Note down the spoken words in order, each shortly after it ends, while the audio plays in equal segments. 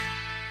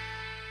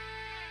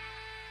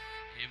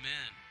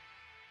Amen.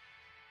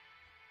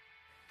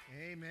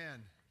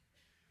 Amen.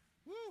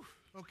 Woo.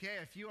 Okay,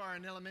 if you are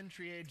an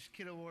elementary age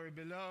kiddo or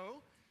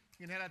below,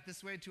 you can head out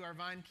this way to our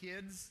Vine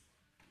Kids,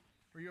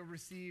 where you'll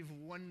receive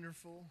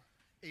wonderful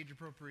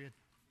age-appropriate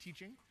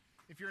teaching.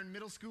 If you're in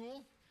middle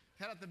school,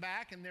 head out the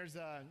back, and there's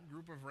a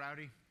group of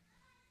rowdy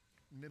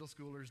middle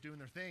schoolers doing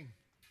their thing.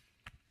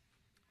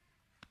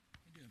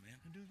 How you doing, man?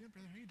 I'm doing good,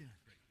 brother. How you doing?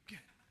 Great.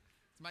 Good.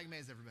 It's Mike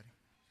Mays, everybody.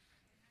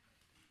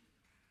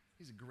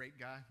 He's a great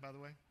guy, by the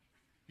way.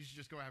 You should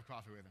just go have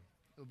coffee with him.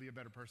 He'll be a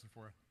better person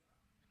for you.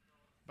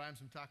 Buy him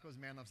some tacos.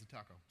 Man loves a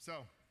taco.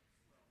 So,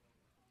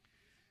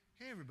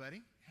 hey,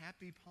 everybody.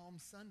 Happy Palm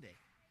Sunday.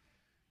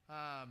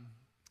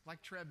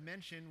 Like Treb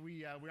mentioned,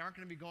 we aren't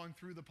going to be going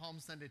through the Palm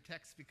Sunday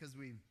text because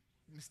we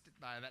missed it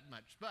by that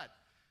much. But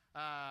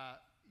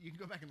you can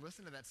go back and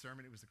listen to that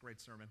sermon. It was a great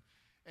sermon.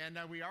 And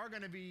we are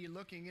going to be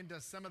looking into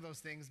some of those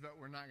things, but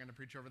we're not going to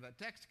preach over that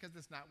text because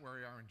that's not where we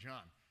are in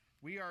John.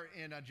 We are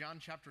in John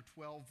chapter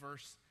 12,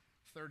 verse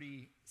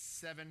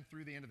 37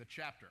 through the end of the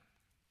chapter.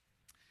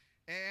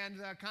 And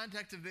the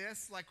context of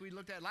this, like we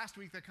looked at last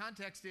week, the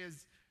context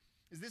is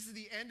this is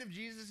the end of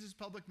Jesus'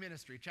 public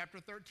ministry.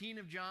 Chapter 13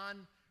 of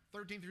John,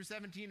 13 through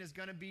 17, is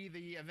going to be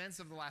the events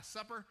of the Last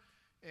Supper.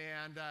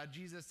 And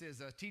Jesus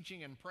is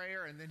teaching and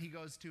prayer, and then he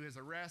goes to his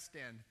arrest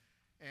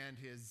and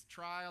his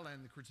trial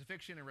and the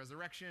crucifixion and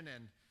resurrection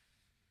and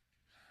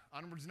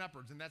onwards and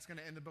upwards. And that's going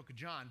to end the book of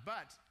John.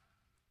 But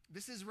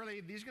these are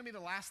going to be the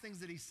last things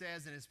that he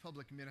says in his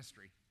public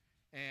ministry.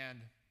 And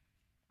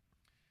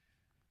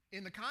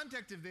in the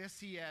context of this,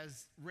 he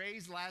has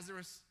raised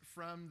Lazarus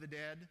from the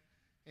dead,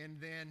 and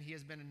then he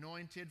has been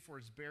anointed for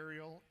his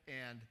burial,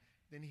 and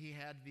then he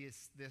had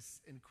this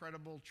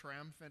incredible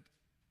triumphant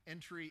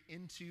entry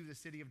into the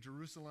city of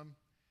Jerusalem.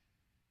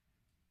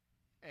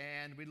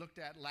 And we looked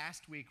at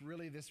last week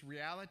really this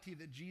reality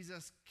that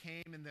Jesus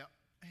came, and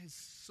his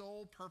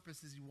sole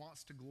purpose is he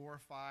wants to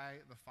glorify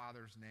the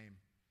Father's name.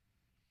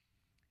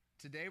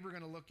 Today we're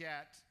going to look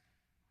at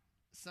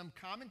some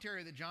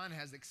commentary that John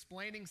has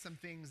explaining some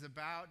things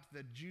about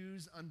the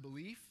Jews'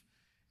 unbelief,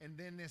 and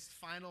then this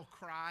final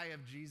cry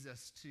of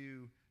Jesus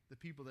to the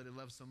people that he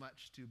loves so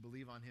much to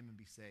believe on him and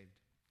be saved.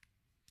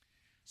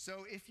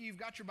 So if you've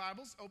got your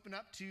Bibles, open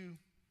up to,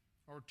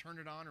 or turn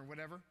it on or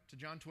whatever, to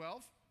John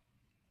 12,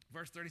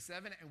 verse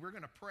 37, and we're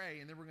going to pray,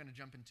 and then we're going to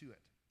jump into it.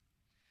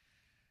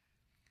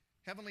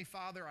 Heavenly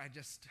Father, I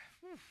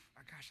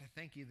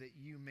thank you that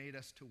you made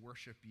us to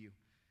worship you.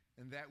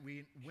 And that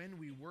when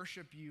we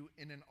worship you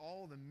and in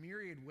all the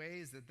myriad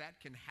ways that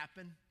can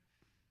happen,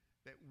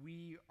 that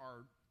we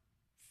are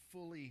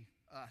fully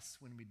us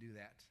when we do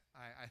that.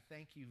 I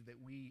thank you that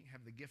we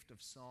have the gift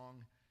of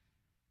song,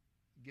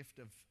 gift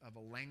of a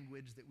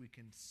language that we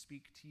can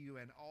speak to you,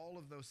 and all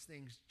of those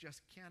things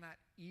just cannot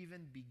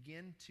even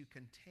begin to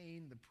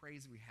contain the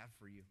praise we have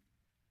for you.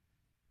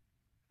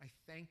 I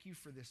thank you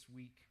for this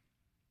week.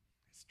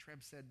 As Treb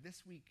said,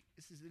 this week,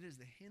 it is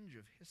the hinge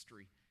of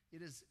history.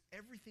 It is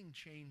everything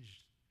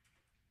changed.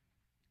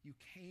 You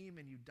came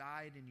and you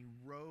died and you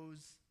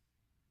rose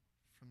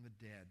from the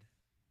dead.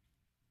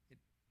 It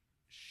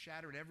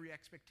shattered every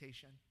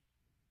expectation.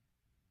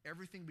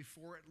 Everything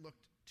before it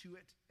looked to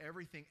it.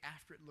 Everything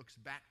after it looks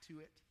back to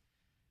it.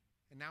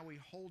 And now we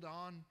hold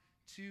on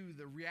to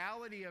the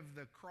reality of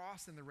the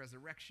cross and the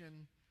resurrection.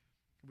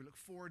 And we look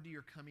forward to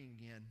your coming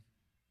again.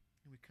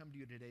 And we come to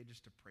you today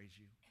just to praise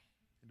you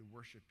and to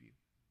worship you.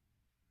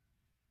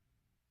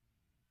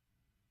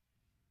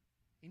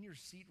 In your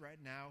seat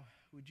right now,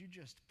 would you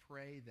just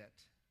pray that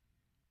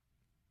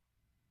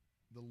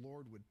the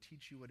Lord would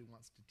teach you what he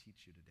wants to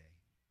teach you today?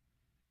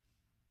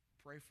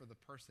 Pray for the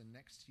person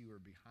next to you or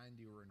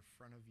behind you or in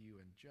front of you,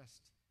 and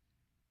just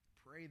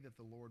pray that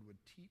the Lord would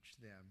teach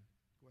them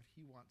what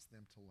he wants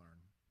them to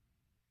learn.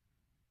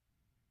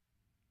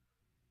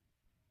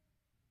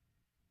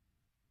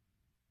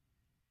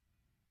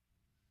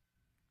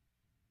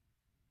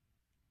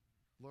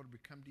 Lord, we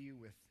come to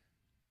you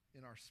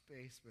in our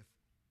space with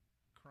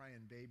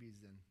crying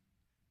babies and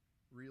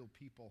real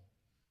people,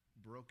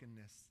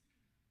 brokenness.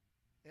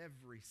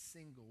 Every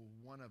single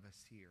one of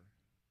us here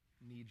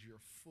needs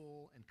your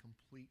full and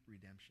complete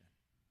redemption.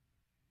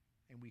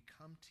 And we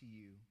come to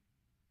you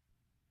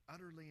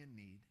utterly in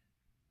need.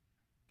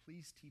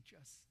 Please teach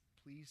us.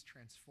 Please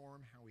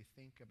transform how we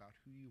think about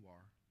who you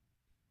are.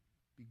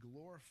 Be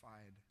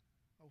glorified,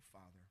 O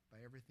Father,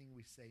 by everything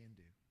we say and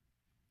do.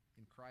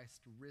 In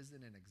Christ's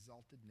risen and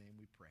exalted name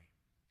we pray.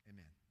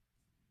 Amen.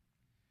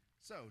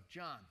 So,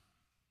 John,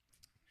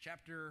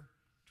 chapter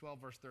 12,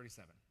 verse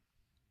 37.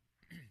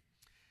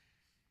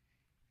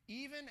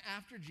 Even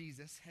after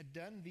Jesus had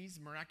done these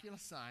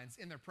miraculous signs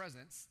in their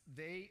presence,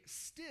 they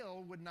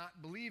still would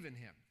not believe in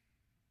him.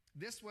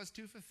 This was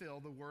to fulfill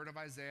the word of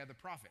Isaiah the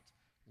prophet.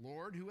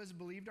 Lord, who has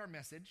believed our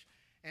message,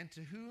 and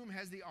to whom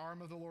has the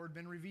arm of the Lord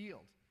been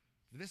revealed?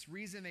 For this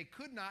reason they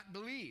could not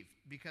believe,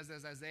 because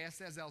as Isaiah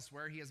says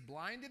elsewhere, he has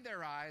blinded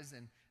their eyes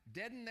and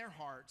deadened their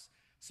hearts,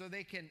 so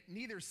they can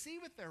neither see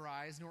with their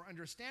eyes, nor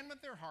understand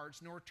with their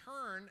hearts, nor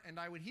turn, and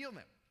I would heal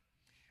them.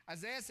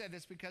 Isaiah said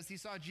this because he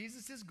saw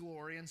Jesus'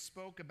 glory and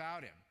spoke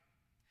about him.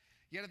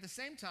 Yet at the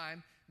same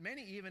time,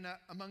 many even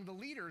among the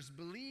leaders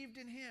believed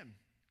in him.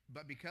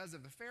 But because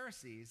of the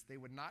Pharisees, they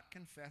would not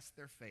confess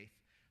their faith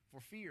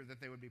for fear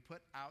that they would be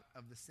put out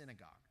of the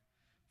synagogue.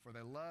 For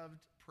they loved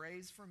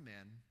praise from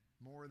men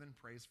more than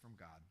praise from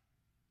God.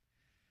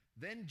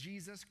 Then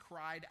Jesus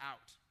cried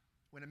out,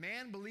 "When a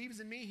man believes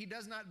in me, he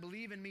does not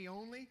believe in me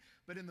only,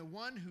 but in the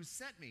one who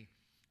sent me.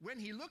 When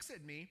he looks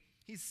at me,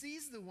 he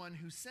sees the one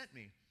who sent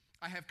me.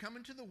 I have come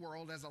into the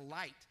world as a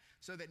light,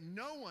 so that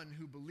no one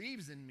who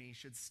believes in me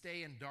should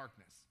stay in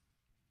darkness.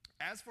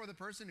 As for the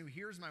person who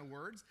hears my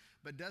words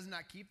but does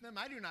not keep them,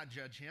 I do not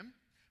judge him,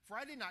 for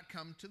I did not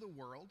come to the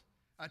world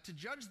to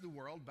judge the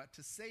world, but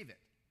to save it.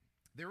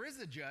 There is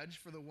a judge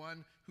for the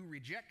one who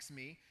rejects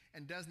me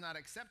and does not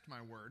accept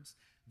my words.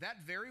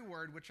 That very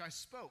word which I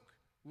spoke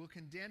will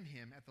condemn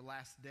him at the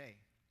last day.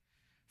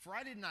 For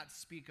I did not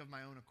speak of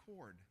my own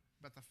accord,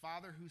 but the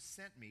Father who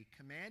sent me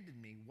commanded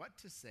me what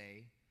to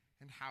say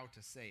and how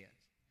to say it.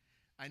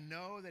 I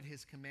know that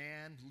his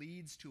command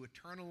leads to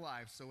eternal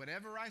life, so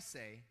whatever I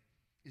say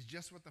is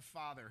just what the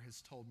Father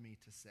has told me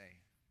to say."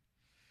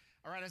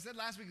 All right, I said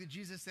last week that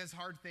Jesus says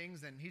hard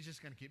things, and he's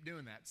just going to keep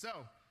doing that.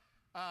 So,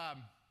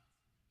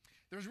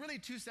 there's really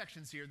two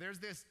sections here. There's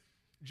this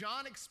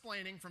John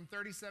explaining from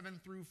 37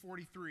 through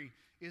 43,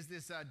 is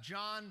this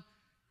John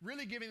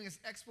really giving this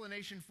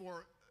explanation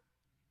for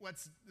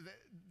what's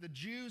the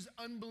Jews'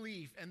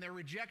 unbelief and their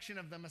rejection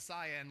of the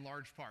Messiah in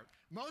large part.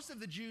 Most of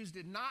the Jews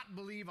did not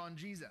believe on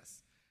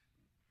Jesus.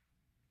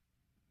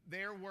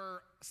 There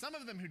were some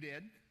of them who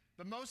did,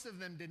 but most of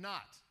them did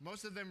not.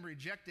 Most of them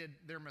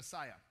rejected their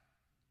Messiah.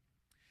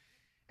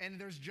 And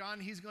there's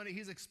John,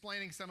 he's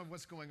explaining some of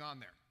what's going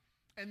on there.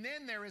 And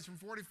then there is, from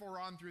 44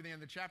 on through the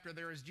end of the chapter,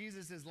 there is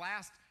Jesus'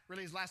 last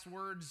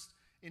words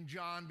in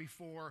John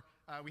before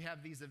we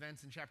have these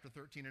events in chapter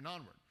 13 and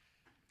onward.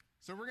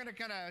 So we're going to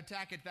kind of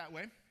attack it that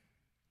way.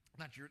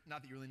 Not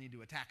that you really need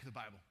to attack the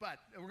Bible, but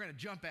we're going to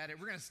jump at it.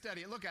 We're going to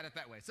study it, look at it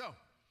that way. So,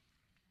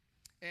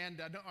 and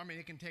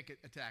it can take it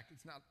attack.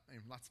 It's not,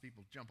 lots of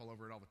people jump all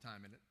over it all the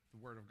time, and the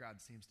Word of God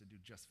seems to do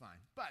just fine.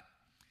 But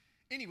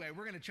anyway,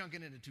 we're going to chunk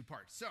it into two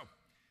parts. So,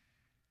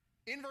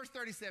 in verse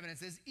 37, it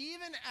says,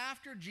 even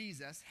after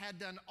Jesus had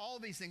done all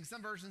these things,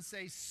 some versions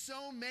say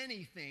so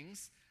many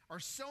things, or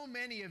so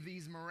many of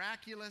these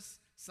miraculous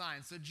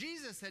signs. So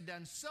Jesus had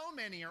done so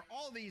many, or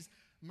all these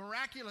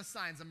miraculous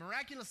signs. A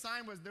miraculous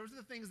sign those are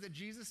the things that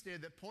Jesus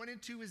did that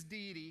pointed to his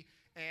deity,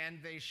 and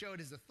they showed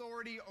his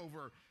authority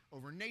over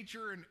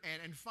nature,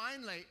 and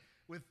finally,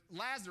 with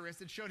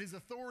Lazarus, it showed his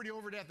authority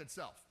over death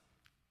itself.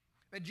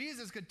 That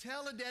Jesus could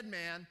tell a dead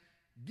man,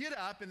 get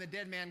up, and the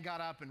dead man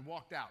got up and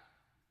walked out.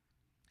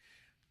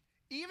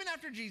 Even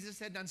after Jesus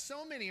had done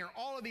so many or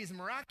all of these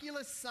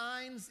miraculous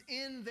signs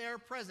in their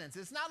presence.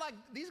 It's not like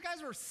these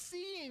guys were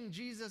seeing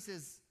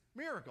Jesus'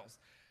 miracles.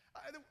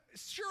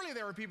 Surely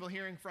there were people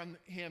hearing from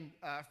him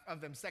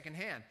of them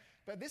secondhand.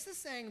 But this is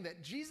saying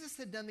that Jesus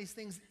had done these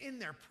things in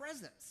their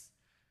presence.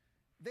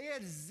 They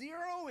had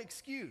zero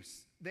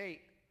excuse. They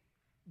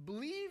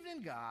believed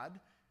in God.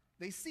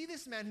 They see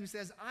this man who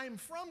says, I'm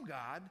from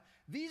God.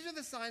 These are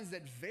the signs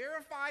that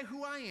verify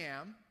who I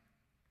am.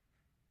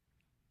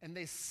 And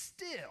they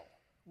still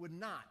would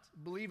not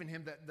believe in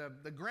him.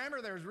 The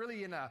grammar there is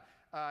really in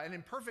an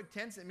imperfect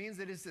tense. It means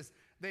that it's this,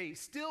 they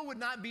still would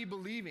not be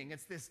believing.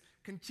 It's this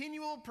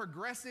continual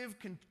progressive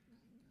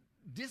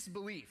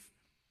disbelief.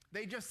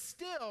 They just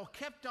still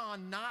kept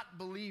on not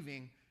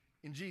believing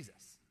in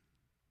Jesus.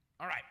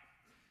 All right,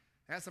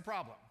 that's the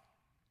problem.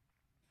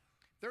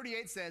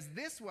 38 says,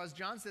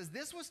 John says,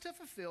 this was to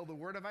fulfill the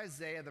word of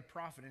Isaiah the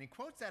prophet. And he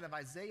quotes out of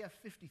Isaiah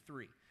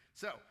 53.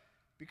 So,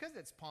 because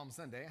it's Palm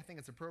Sunday, I think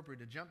it's appropriate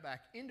to jump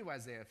back into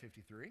Isaiah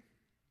 53.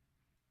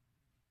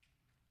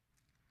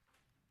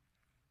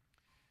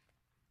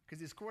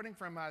 Because he's quoting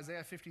from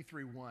Isaiah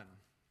 53:1. I'm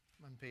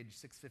on page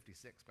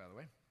 656, by the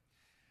way.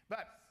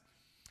 But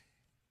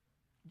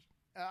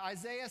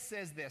Isaiah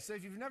says this. So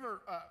if you've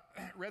never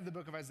read the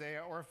book of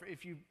Isaiah, or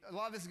if you, a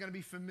lot of this is going to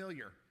be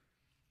familiar.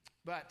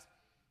 But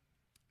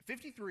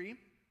 53,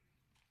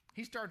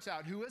 he starts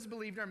out, who has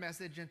believed our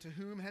message, and to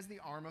whom has the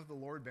arm of the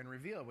Lord been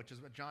revealed, which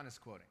is what John is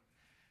quoting.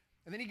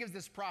 And then he gives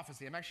this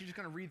prophecy. I'm actually just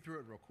going to read through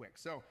it real quick.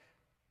 So,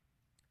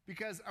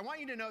 because I want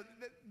you to know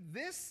that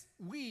this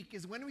week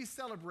is when we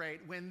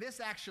celebrate when this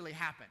actually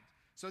happened.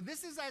 So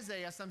this is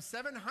Isaiah, some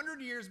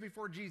 700 years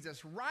before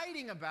Jesus,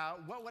 writing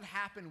about what would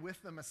happen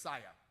with the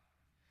Messiah.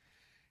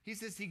 He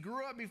says, he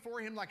grew up before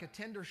him like a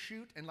tender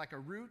shoot and like a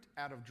root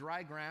out of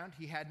dry ground.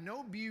 He had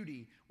no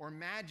beauty or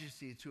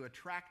majesty to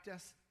attract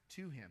us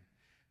to him.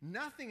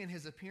 Nothing in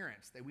his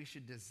appearance that we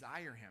should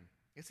desire him.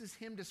 This is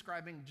him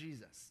describing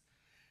Jesus.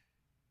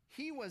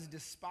 He was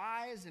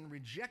despised and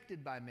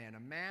rejected by men, a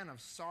man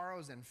of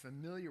sorrows and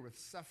familiar with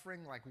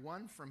suffering, like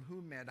one from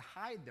whom men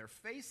hide their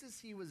faces.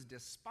 He was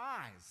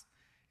despised,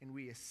 and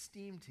we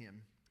esteemed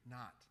him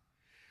not.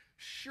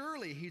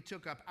 Surely he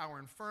took up our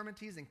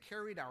infirmities and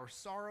carried our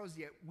sorrows,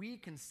 yet we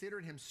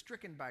considered him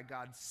stricken by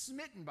God,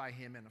 smitten by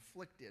him, and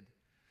afflicted.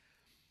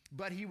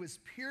 But he was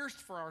pierced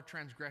for our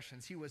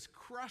transgressions. He was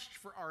crushed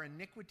for our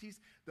iniquities.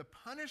 The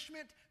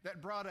punishment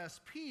that brought us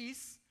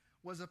peace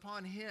was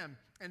upon him,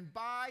 and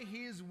by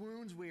his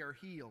wounds we are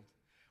healed.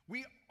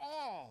 We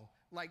all,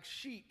 like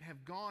sheep,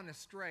 have gone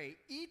astray.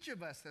 Each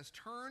of us has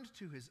turned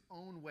to his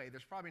own way.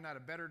 There's probably not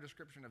a better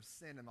description of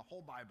sin in the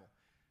whole Bible.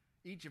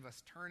 Each of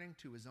us turning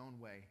to his own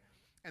way.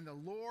 And the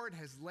Lord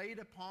has laid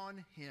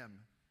upon him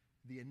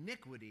the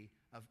iniquity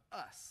of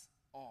us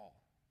all.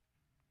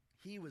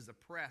 He was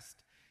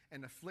oppressed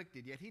and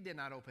afflicted, yet he did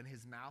not open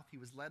his mouth. He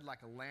was led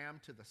like a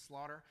lamb to the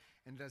slaughter,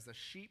 and as a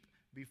sheep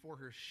before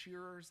her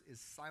shearers is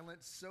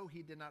silent, so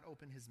he did not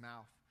open his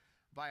mouth.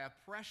 By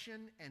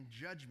oppression and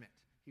judgment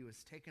he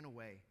was taken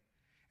away.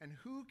 And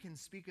who can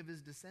speak of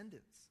his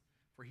descendants?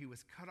 For he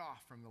was cut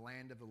off from the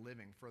land of the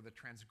living. For the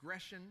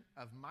transgression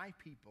of my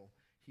people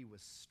he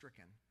was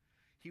stricken.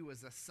 He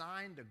was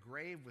assigned a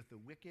grave with the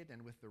wicked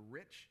and with the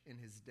rich in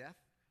his death,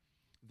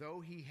 though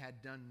he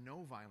had done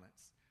no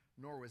violence,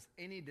 nor was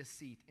any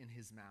deceit in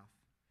his mouth.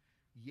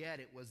 Yet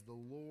it was the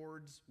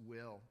Lord's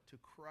will to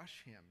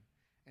crush him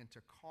and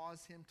to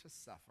cause him to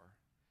suffer.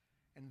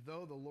 And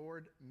though the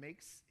Lord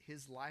makes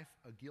his life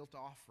a guilt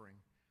offering,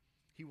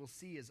 he will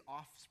see his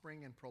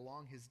offspring and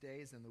prolong his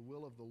days, and the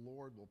will of the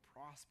Lord will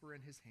prosper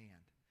in his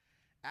hand.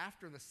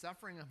 After the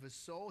suffering of his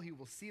soul, he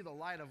will see the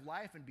light of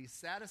life and be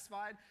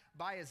satisfied.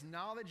 By his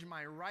knowledge,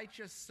 my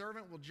righteous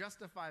servant will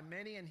justify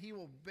many, and he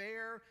will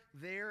bear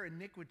their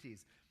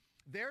iniquities.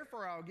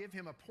 Therefore, I will give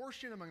him a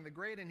portion among the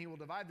great, and he will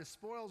divide the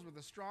spoils with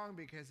the strong,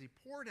 because he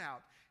poured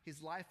out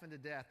his life unto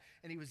death.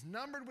 And he was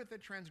numbered with the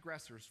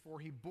transgressors, for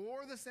he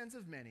bore the sins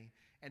of many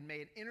and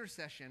made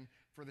intercession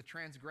for the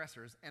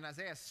transgressors. And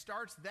Isaiah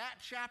starts that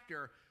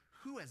chapter,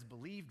 who has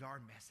believed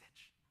our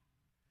message?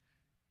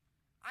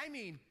 I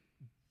mean,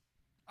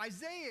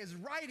 Isaiah is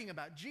writing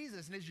about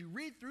Jesus, and as you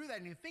read through that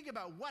and you think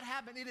about what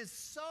happened, it is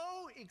so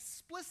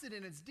explicit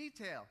in its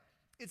detail.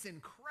 It's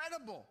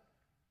incredible.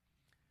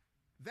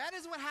 That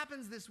is what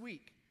happens this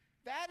week.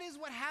 That is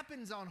what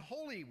happens on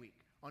Holy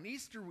Week, on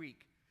Easter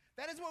week.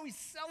 That is what we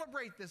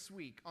celebrate this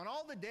week, on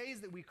all the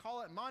days that we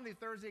call it Maundy,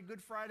 Thursday,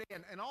 Good Friday,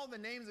 and all the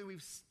names that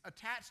we've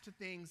attached to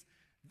things.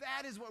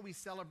 That is what we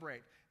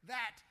celebrate.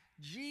 That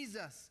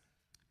Jesus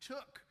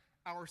took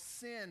our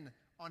sin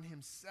on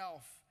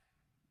himself.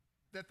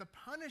 That the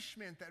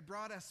punishment that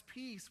brought us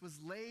peace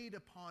was laid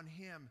upon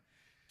him.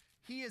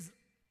 He is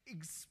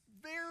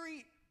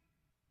very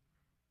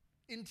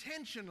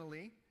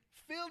intentionally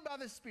filled by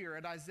the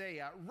Spirit,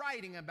 Isaiah,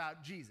 writing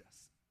about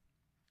Jesus.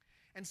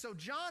 And so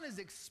John is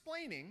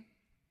explaining,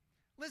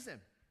 listen,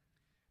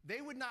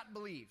 they would not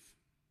believe.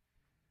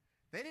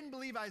 They didn't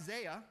believe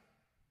Isaiah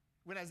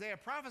when Isaiah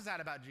prophesied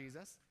about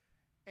Jesus.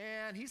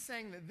 And he's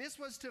saying that this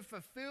was to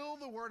fulfill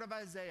the word of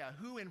Isaiah,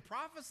 who in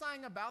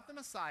prophesying about the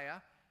Messiah,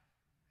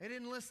 they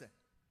didn't listen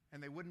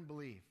and they wouldn't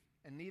believe.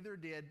 And neither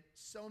did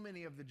so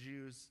many of the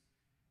Jews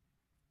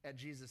at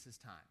Jesus'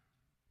 time.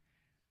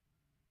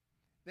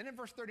 Then in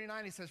verse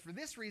 39, he says, for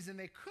this reason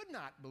they could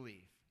not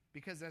believe,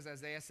 because as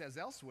Isaiah says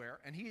elsewhere,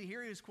 and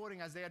here he is quoting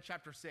Isaiah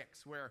chapter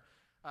 6, where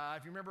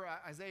if you remember,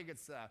 Isaiah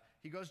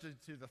he goes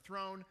to the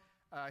throne,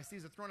 he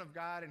sees the throne of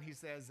God, and he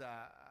says,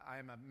 I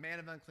am a man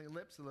of unclean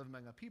lips, who live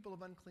among a people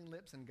of unclean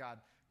lips, and God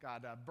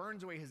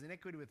burns away his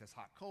iniquity with his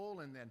hot coal,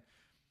 and then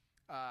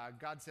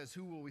God says,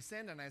 who will we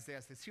send? And Isaiah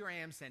says, here I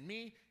am, send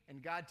me.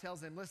 And God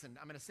tells him, listen,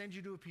 I'm going to send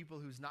you to a people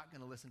who's not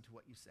going to listen to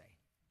what you say.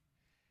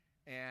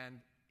 And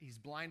he's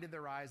blinded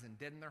their eyes and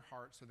deadened their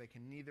hearts, so they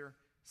can neither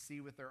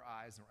see with their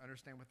eyes nor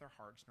understand with their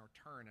hearts nor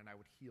turn, and I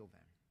would heal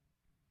them.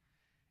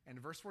 And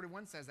verse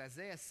 41 says,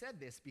 Isaiah said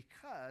this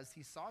because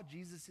he saw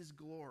Jesus'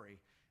 glory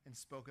and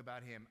spoke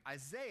about him.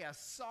 Isaiah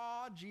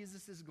saw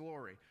Jesus'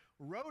 glory,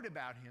 wrote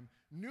about him,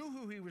 knew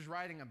who he was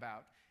writing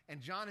about,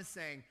 and John is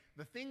saying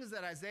the things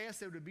that Isaiah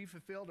said would be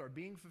fulfilled are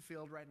being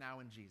fulfilled right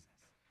now in Jesus.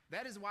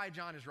 That is why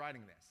John is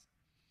writing this.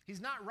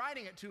 He's not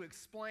writing it to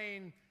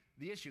explain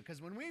the issue,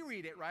 because when we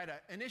read it, right,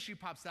 an issue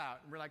pops out,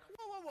 and we're like,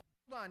 whoa, hold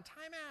on,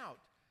 time out.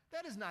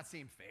 That does not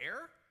seem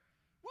fair.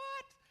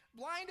 What?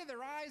 Blinded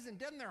their eyes and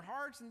deadened their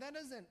hearts, and that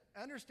doesn't,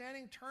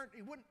 understanding,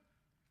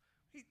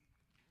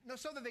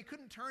 so that they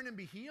couldn't turn and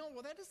be healed?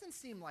 Well, that doesn't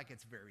seem like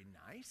it's very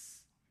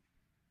nice.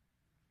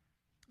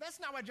 That's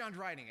not why John's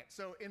writing it.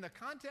 So in the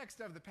context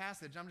of the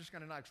passage, I'm just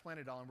going to not explain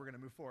it all, and we're going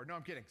to move forward. No,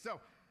 I'm kidding. So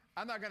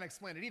I'm not going to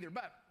explain it either,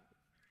 but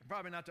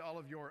probably not to all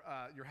of your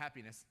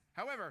happiness.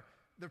 However,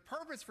 the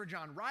purpose for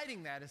John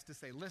writing that is to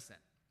say, listen,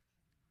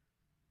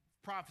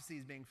 prophecy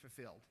is being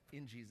fulfilled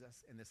in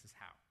Jesus, and this is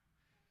how.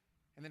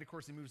 And then, of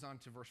course, he moves on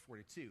to verse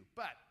 42.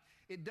 But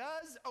it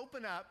does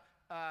open up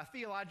a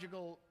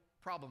theological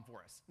problem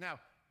for us. Now,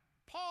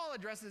 Paul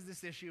addresses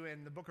this issue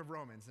in the book of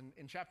Romans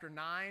in chapter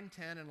 9,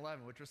 10, and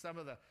 11, which are some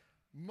of the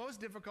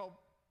most difficult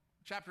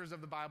chapters of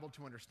the Bible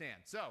to understand.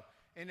 So,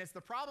 and it's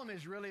the problem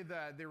is really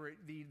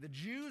the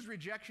Jews'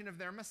 rejection of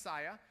their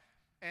Messiah,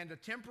 and a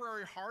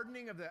temporary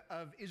hardening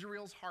of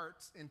Israel's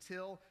hearts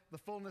until the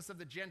fullness of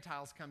the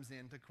Gentiles comes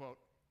in, to quote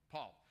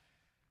Paul.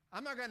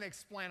 I'm not going to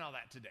explain all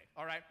that today,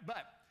 all right?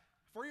 But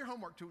for your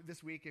homework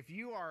this week, if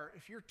you're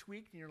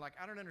tweaked and you're like,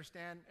 I don't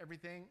understand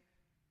everything,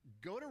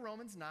 go to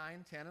Romans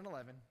 9, 10, and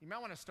 11. You might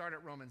want to start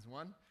at Romans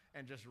 1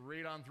 and just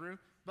read on through.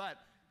 But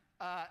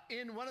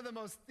in one of the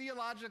most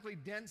theologically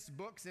dense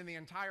books in the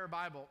entire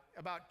Bible,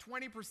 about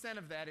 20%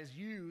 of that is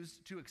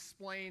used to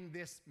explain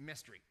this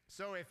mystery.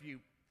 So if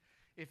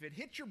it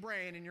hits your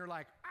brain and you're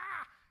like,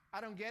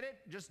 I don't get it,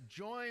 just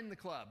join the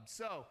club.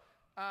 So,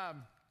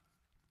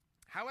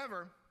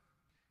 however,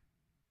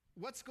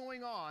 what's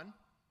going on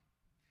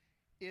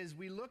is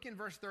we look in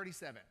verse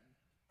 37.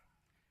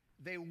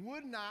 They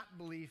would not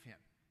believe him.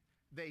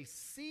 They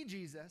see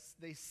Jesus,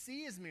 they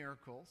see his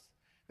miracles,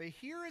 they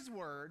hear his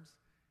words,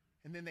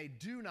 and then they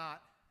do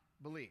not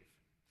believe.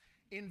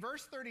 In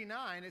verse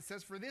 39, it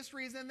says, for this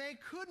reason they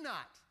could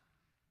not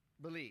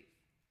believe.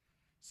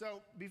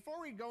 So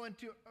before we go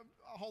into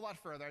a whole lot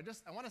further,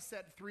 I want to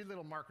set 3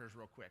 little markers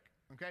real quick,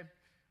 okay?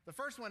 The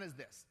first one is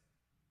this.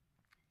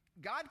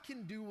 God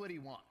can do what he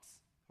wants,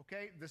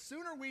 okay? The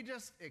sooner we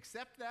just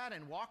accept that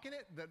and walk in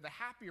it, the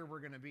happier we're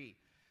going to be.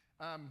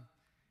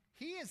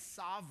 He is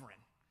sovereign.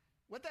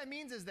 What that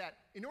means is that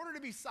in order to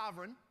be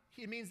sovereign,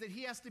 it means that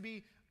he has to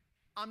be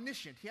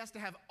omniscient. He has to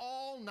have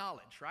all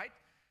knowledge, right?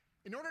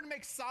 In order to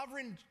make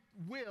sovereign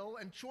will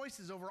and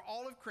choices over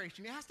all of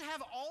creation, he has to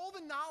have all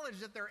the knowledge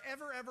that there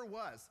ever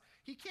was.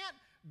 He can't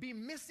be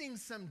missing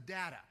some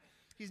data.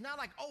 He's not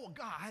like, oh,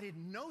 God, I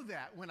didn't know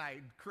that when I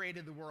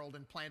created the world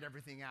and planned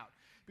everything out.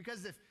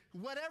 Because if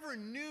whatever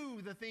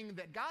knew the thing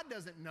that God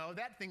doesn't know,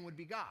 that thing would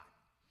be God.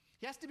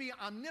 He has to be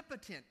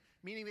omnipotent,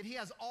 meaning that he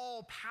has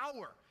all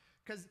power,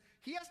 because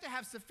he has to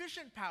have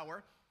sufficient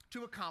power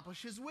to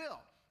accomplish his will.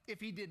 If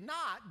he did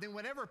not, then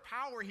whatever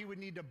power he would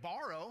need to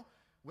borrow,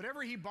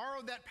 whatever he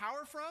borrowed that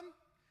power from,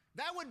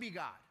 that would be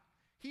God.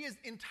 He is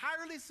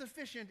entirely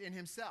sufficient in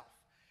himself.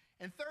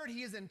 And third,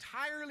 he is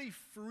entirely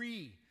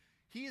free.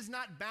 He is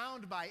not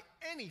bound by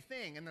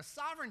anything. And the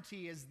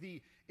sovereignty is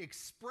the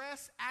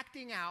express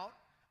acting out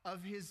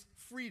of his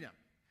freedom.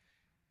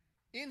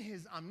 In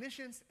his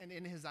omniscience and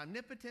in his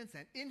omnipotence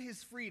and in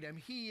his freedom,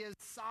 he is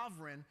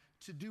sovereign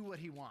to do what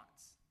he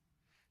wants.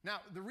 Now,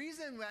 the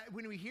reason that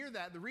when we hear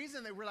that, the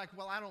reason that we're like,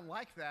 well, I don't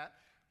like that,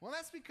 well,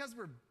 that's because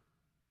we're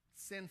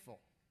sinful.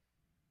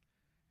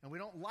 And we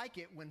don't like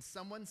it when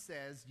someone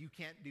says you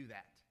can't do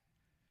that.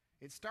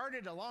 It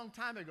started a long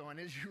time ago, and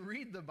as you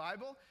read the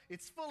Bible,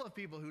 it's full of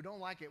people who don't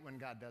like it when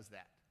God does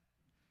that.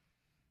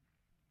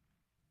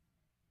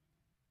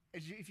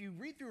 If you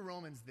read through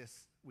Romans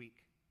this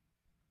week,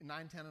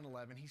 9, 10, and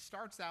 11, he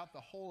starts out the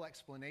whole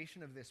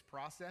explanation of this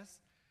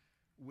process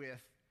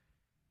with,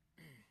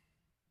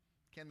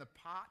 can the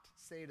pot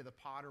say to the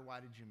potter, why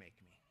did you make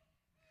me?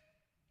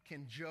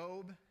 Can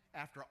Job,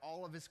 after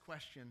all of his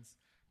questions,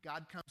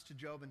 God comes to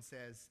Job and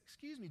says,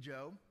 excuse me,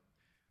 Job,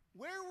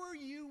 where were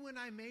you when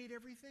I made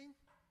everything?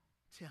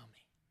 Tell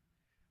me,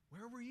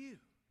 where were you?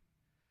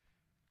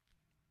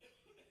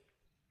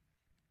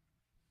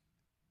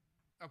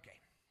 Okay,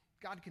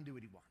 God can do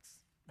what he wants.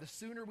 The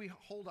sooner we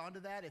hold on to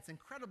that, it's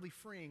incredibly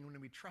freeing when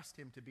we trust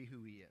him to be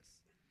who he is.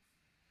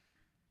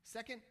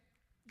 Second,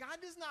 God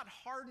does not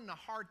harden a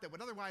heart that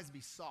would otherwise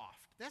be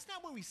soft. That's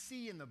not what we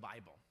see in the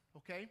Bible,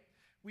 okay?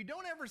 We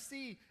don't ever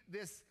see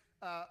this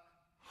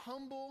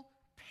humble,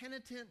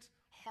 penitent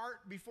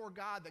heart before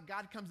God that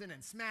God comes in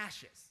and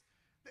smashes.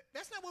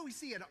 That's not what we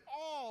see at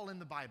all in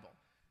the Bible.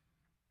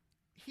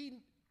 He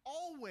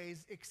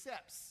always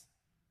accepts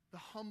the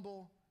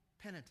humble,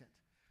 penitent.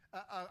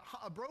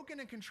 A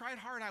broken and contrite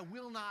heart I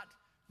will not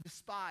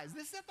despise.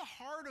 This is at the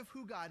heart of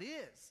who God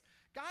is.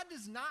 God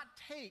does not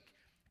take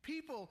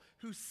people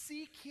who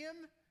seek him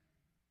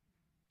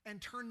and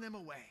turn them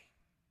away.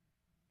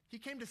 He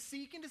came to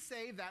seek and to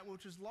save that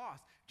which was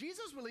lost.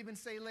 Jesus will even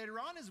say later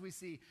on, as we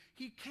see,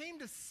 he came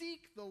to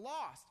seek the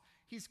lost.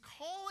 He's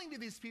calling to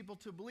these people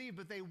to believe,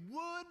 but they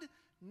would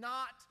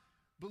not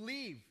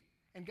believe.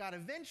 And God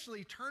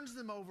eventually turns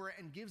them over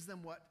and gives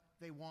them what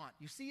they want.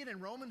 You see it in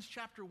Romans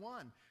chapter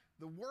 1.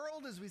 The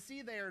world, as we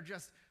see, they are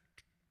just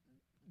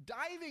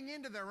diving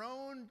into their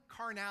own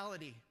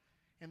carnality.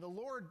 And the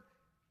Lord,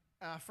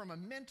 from a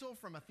mental,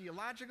 from a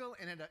theological,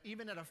 and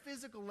even at a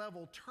physical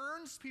level,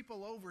 turns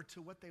people over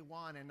to what they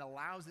want and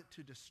allows it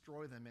to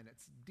destroy them. And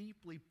it's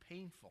deeply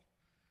painful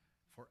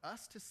for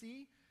us to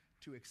see,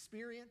 to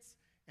experience,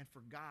 and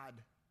for God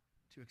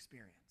to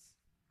experience.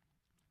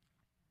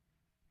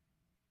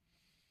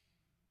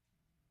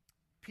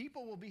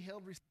 People will be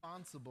held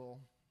responsible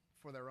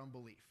for their own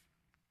belief.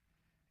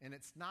 And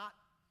it's not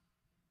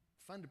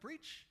fun to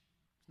preach.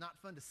 It's not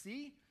fun to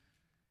see.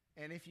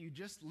 And if you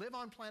just live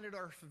on planet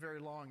Earth for very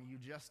long, you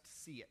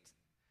just see it.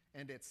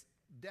 And it's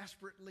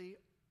desperately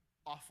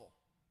awful.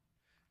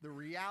 The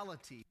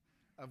reality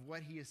of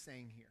what he is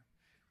saying here.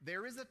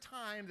 There is a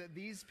time that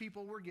these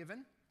people were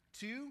given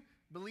to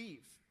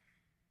believe.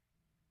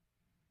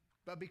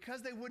 But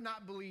because they would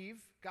not believe,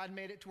 God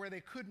made it to where they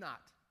could not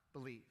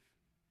believe.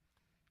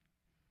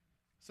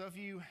 So if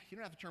you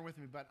don't have to turn with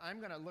me, but I'm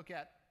going to look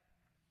at,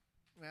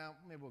 well,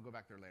 maybe we'll go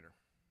back there later.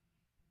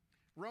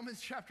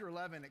 Romans chapter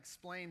 11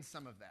 explains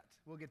some of that.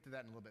 We'll get to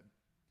that in a little bit.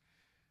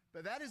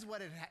 But that is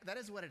what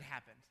had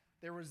happened.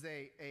 There was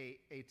a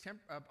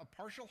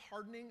partial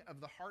hardening of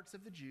the hearts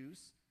of the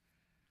Jews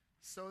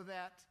so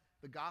that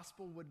the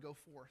gospel would go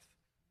forth.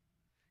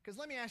 Because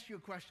let me ask you a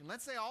question.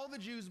 Let's say all the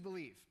Jews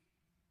believe.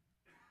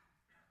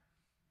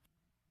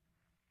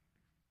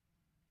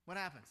 What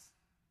happens?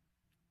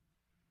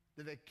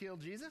 Did they kill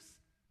Jesus?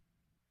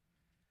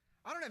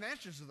 I don't have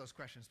answers to those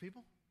questions,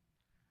 people.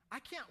 I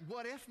can't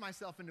what if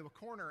myself into a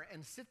corner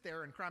and sit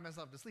there and cry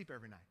myself to sleep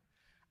every night.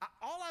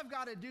 All I've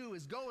got to do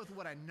is go with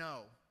what I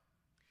know.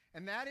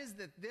 And that is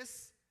that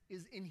this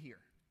is in here.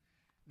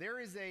 There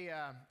is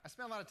I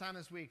spent a lot of time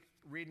this week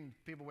reading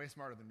people way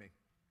smarter than me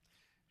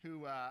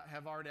who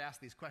have already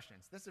asked these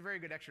questions. This is a very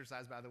good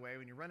exercise, by the way,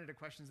 when you run into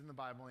questions in the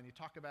Bible and you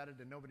talk about it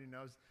and nobody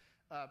knows.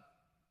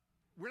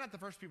 We're not the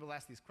first people to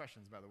ask these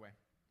questions, by the way.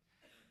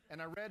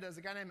 And I read, there's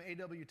a guy named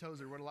A.W.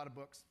 Tozer, wrote a lot of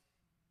books.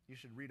 You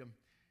should read them.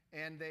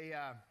 And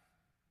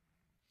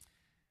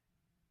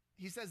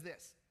he says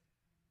this: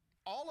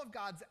 all of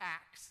God's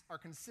acts are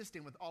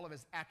consistent with all of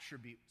his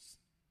attributes.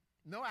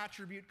 No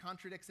attribute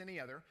contradicts any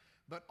other,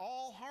 but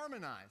all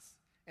harmonize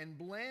and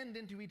blend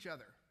into each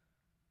other.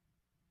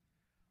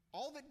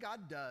 All that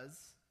God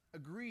does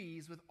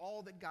agrees with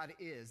all that God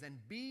is, and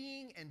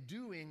being and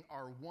doing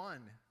are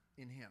one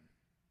in him.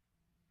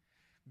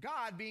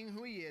 God, being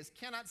who he is,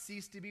 cannot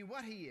cease to be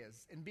what he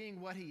is, and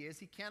being what he is,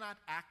 he cannot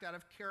act out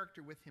of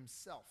character with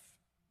himself.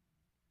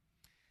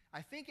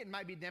 I think it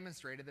might be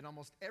demonstrated that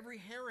almost every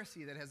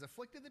heresy that has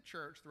afflicted the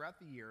church throughout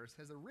the years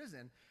has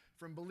arisen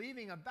from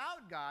believing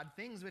about God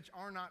things which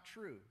are not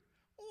true,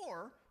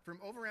 or from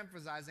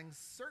overemphasizing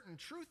certain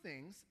true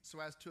things so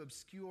as to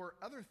obscure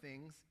other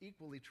things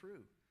equally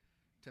true.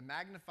 To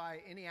magnify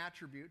any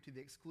attribute to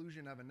the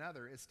exclusion of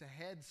another is to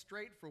head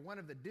straight for one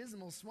of the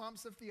dismal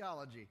swamps of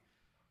theology.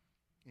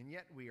 And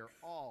yet we are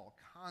all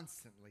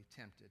constantly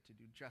tempted to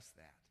do just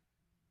that.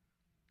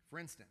 For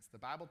instance, the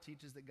Bible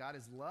teaches that God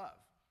is love.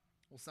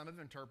 Well, some have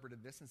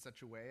interpreted this in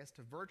such a way as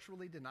to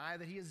virtually deny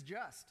that he is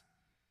just,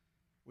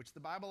 which the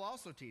Bible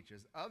also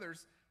teaches.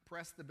 Others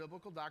press the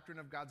biblical doctrine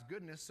of God's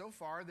goodness so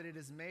far that it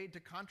is made to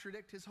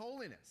contradict his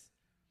holiness.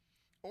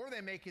 Or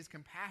they make his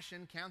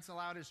compassion cancel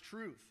out his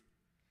truth.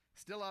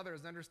 Still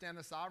others understand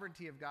the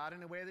sovereignty of God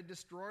in a way that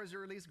destroys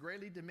or at least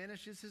greatly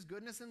diminishes his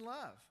goodness and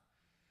love.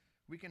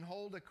 We can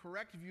hold a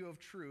correct view of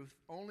truth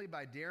only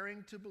by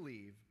daring to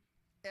believe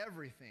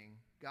everything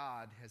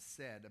God has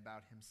said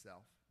about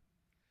himself.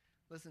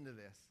 Listen to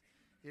this.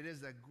 It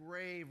is a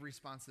grave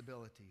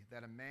responsibility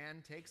that a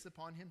man takes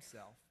upon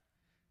himself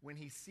when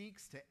he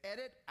seeks to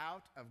edit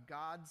out of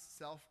God's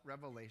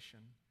self-revelation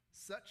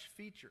such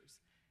features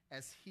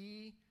as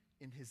he,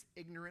 in his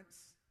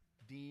ignorance,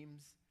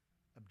 deems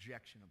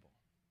objectionable.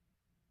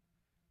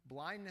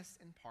 Blindness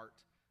in part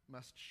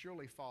must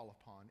surely fall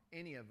upon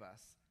any of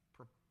us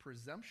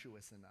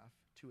presumptuous enough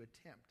to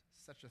attempt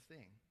such a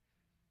thing,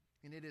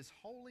 and it is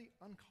wholly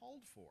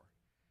uncalled for.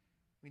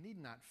 We need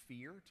not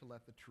fear to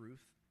let the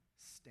truth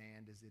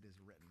stand as it is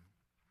written.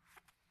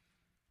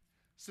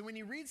 So when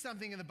you read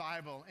something in the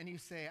Bible and you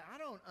say, I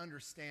don't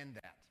understand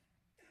that,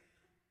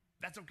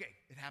 that's okay.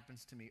 It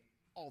happens to me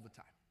all the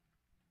time.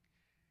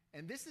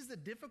 And this is a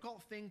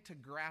difficult thing to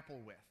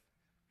grapple with,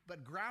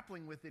 but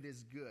grappling with it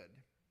is good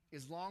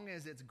as long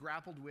as it's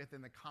grappled with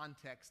in the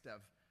context of,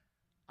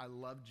 I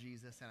love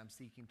Jesus and I'm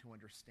seeking to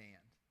understand.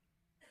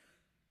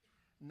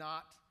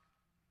 Not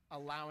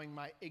allowing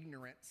my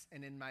ignorance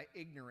and in my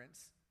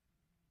ignorance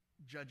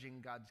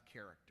judging God's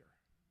character.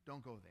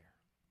 Don't go there.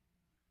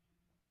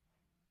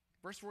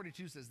 Verse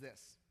 42 says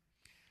this: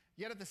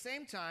 yet at the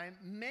same time,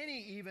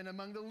 many even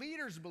among the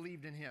leaders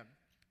believed in him.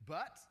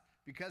 But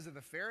because of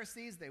the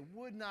Pharisees, they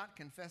would not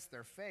confess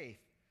their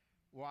faith.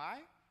 Why?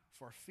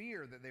 For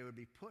fear that they would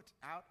be put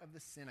out of the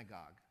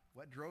synagogue.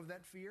 What drove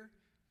that fear?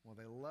 Well,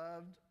 they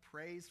loved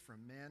praise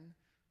from men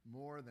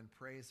more than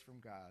praise from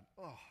God.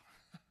 Oh,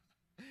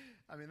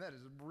 I mean, that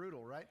is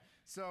brutal, right?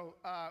 So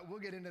we'll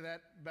get into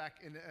that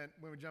back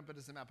when we jump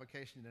into some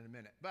application in a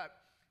minute. But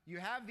you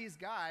have these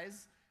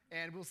guys,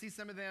 and we'll see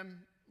some of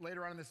them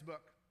later on in this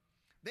book.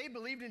 They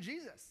believed in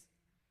Jesus,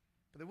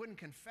 but they wouldn't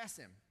confess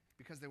him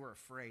because they were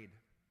afraid,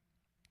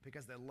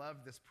 because they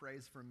loved this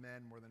praise from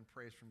men more than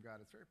praise from God.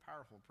 It's very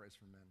powerful praise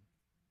from men.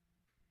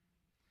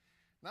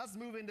 Now let's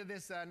move into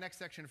this next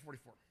section of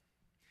 44.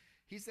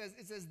 It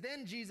says,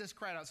 then Jesus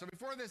cried out. So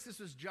before this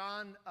was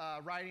John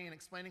writing and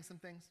explaining some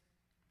things.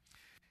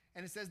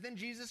 And it says, then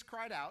Jesus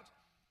cried out,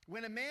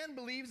 when a man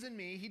believes in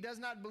me, he does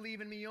not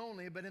believe in me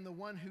only, but in the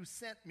one who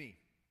sent me.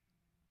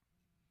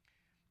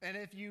 And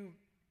if you,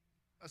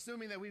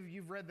 assuming that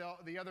you've read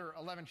the other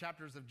 11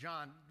 chapters of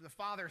John, the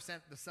Father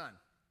sent the Son.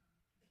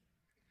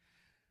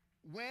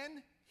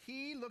 When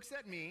he looks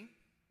at me,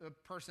 the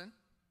person,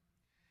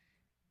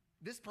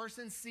 this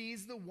person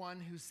sees the one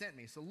who sent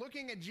me. So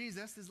looking at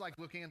Jesus is like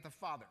looking at the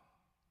Father.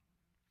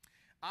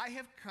 I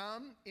have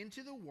come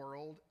into the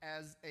world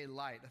as a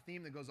light, a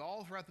theme that goes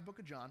all throughout the book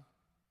of John,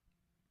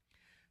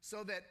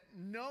 so that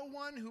no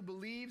one who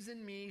believes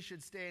in me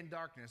should stay in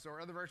darkness. Or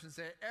other versions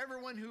say,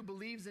 everyone who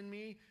believes in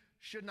me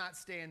should not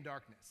stay in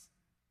darkness.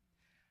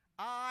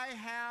 I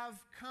have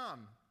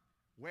come.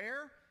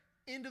 Where?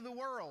 Into the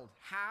world.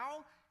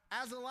 How?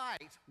 As a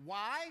light.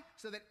 Why?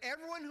 So that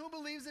everyone who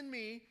believes in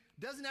me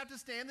doesn't have to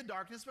stay in the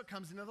darkness but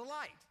comes into the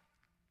light.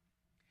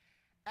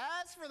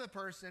 As for the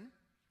person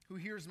who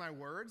hears my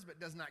words but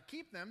does not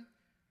keep them,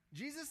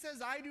 Jesus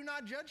says, I do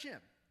not judge him.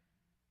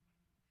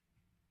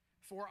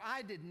 For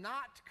I did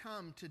not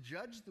come to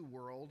judge the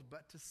world,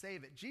 but to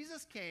save it.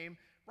 Jesus came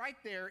right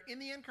there in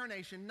the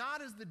incarnation,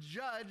 not as the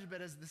judge,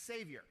 but as the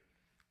Savior.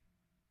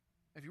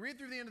 If you read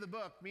through the end of the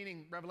book,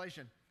 meaning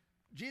Revelation,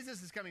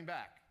 Jesus is coming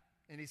back,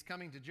 and he's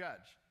coming to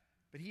judge.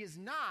 But he is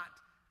not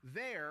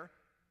there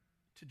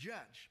to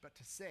judge, but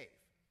to save.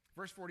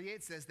 Verse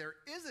 48 says, there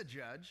is a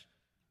judge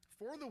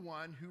for the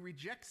one who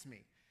rejects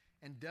me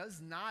and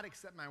does not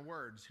accept my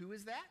words. Who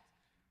is that?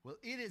 Well,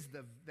 it is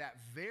that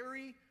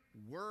very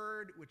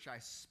word which I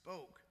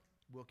spoke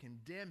will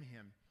condemn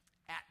him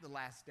at the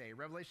last day.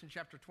 Revelation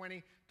chapter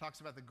 20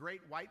 talks about the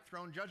great white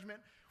throne judgment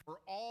where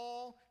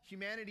all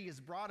humanity is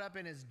brought up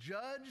and is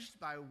judged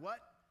by what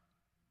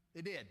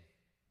they did.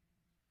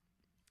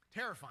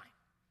 Terrifying.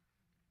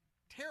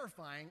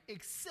 Terrifying,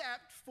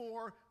 except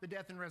for the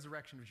death and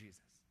resurrection of Jesus.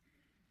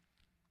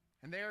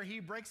 And there he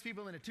breaks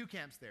people into two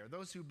camps there.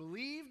 Those who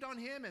believed on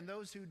him and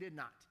those who did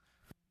not.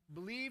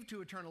 Believed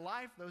to eternal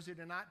life, those who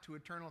did not to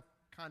eternal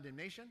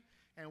condemnation.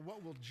 And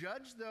what will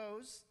judge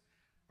those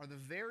are the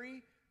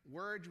very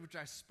words which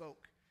I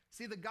spoke.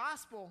 See, the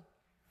gospel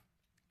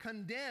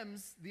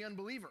condemns the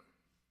unbeliever.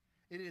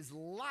 It is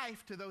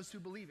life to those who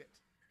believe it.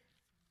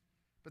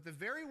 But the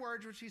very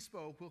words which he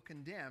spoke will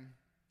condemn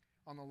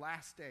on the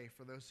last day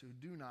for those who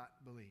do not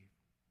believe.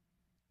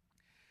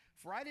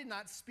 For I did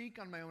not speak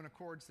on my own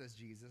accord, says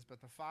Jesus,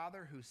 but the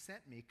Father who sent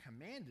me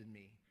commanded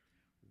me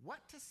what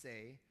to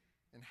say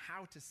and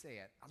how to say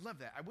it. I love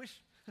that. I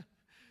wish,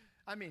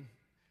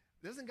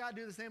 doesn't God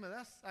do the same with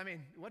us?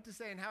 What to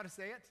say and how to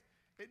say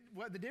it?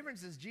 What the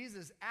difference is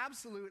Jesus'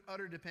 absolute,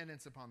 utter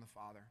dependence upon the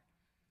Father.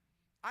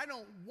 I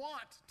don't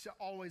want to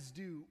always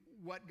do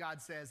what God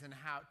says and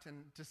how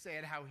to say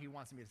it how he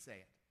wants me to say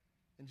it.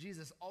 And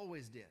Jesus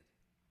always did.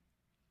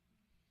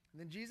 And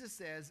then Jesus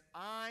says,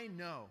 I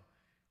know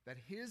that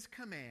his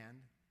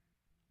command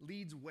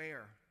leads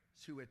where?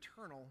 To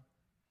eternal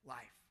life.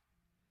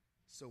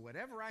 So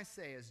whatever I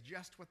say is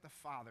just what the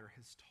Father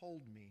has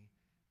told me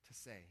to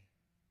say.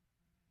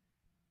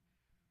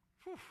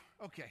 Whew.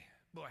 Okay,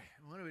 boy,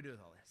 what do we do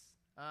with all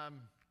this?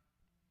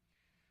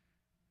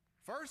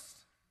 First,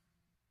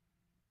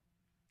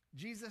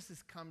 Jesus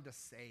has come to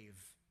save.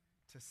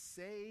 To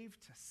save,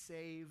 to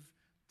save,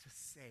 to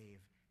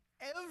save.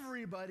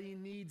 Everybody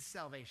needs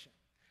salvation.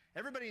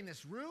 Everybody in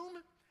this room,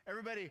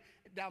 everybody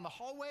down the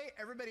hallway,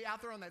 everybody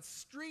out there on that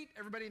street,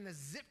 everybody in the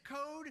zip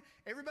code,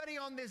 everybody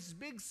on this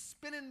big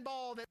spinning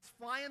ball that's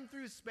flying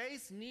through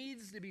space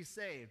needs to be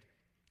saved.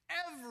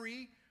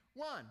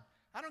 Everyone.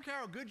 I don't care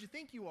how good you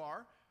think you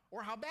are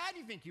or how bad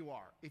you think you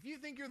are. If you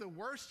think you're the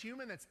worst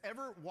human that's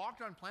ever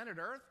walked on planet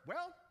Earth,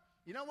 well,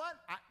 you know what?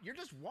 You're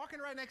just walking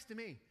right next to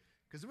me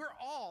because we're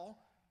all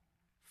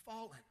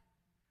fallen.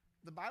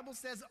 The Bible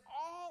says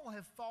all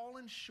have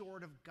fallen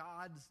short of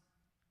God's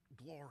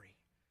glory.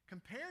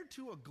 Compared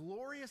to a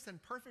glorious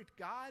and perfect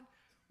God,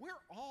 we're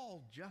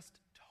all just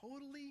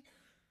totally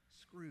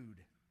screwed.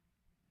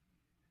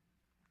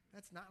 I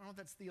don't know if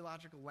that's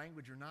theological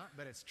language or not,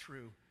 but it's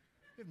true.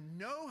 We have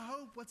no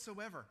hope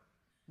whatsoever.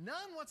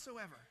 None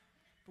whatsoever.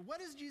 But what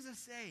does Jesus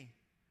say?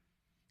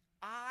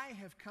 I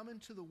have come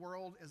into the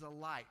world as a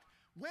light.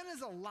 When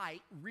is a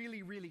light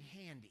really, really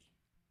handy?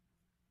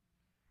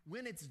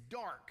 When it's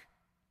dark.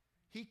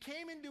 He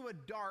came into a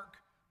dark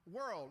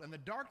world, and the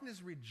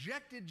darkness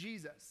rejected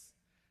Jesus.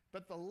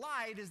 But the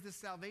light is the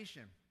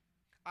salvation.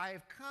 I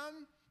have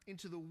come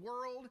into the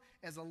world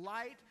as a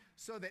light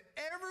so that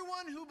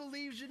everyone who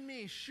believes in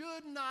me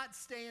should not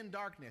stay in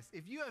darkness.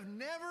 If you have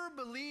never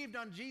believed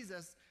on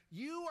Jesus,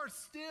 you are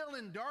still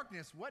in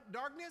darkness. What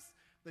darkness?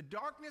 The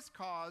darkness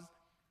caused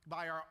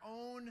by our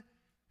own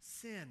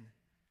sin.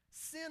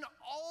 Sin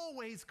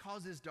always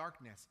causes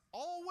darkness.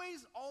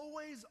 Always,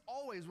 always,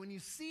 always. When you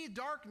see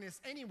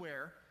darkness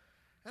anywhere,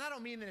 and I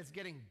don't mean that it's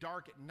getting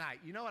dark at night.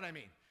 You know what I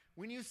mean?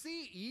 When you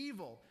see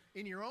evil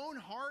in your own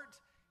heart,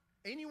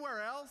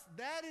 anywhere else,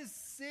 that is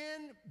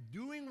sin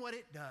doing what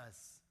it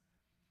does.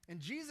 And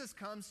Jesus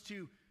comes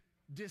to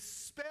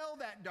dispel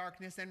that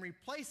darkness and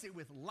replace it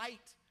with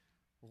light,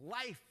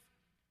 life,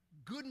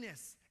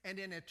 goodness, and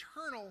an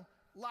eternal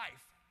life.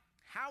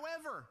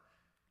 However,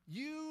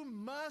 you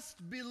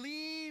must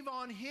believe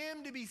on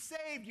him to be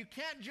saved. You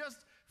can't just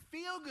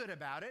feel good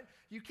about it.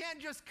 You can't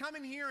just come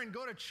in here and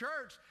go to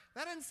church.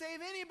 That doesn't save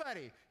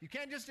anybody. You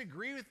can't just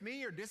agree with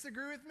me or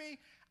disagree with me.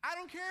 I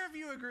don't care if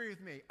you agree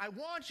with me. I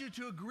want you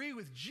to agree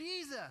with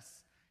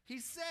Jesus. He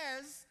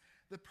says,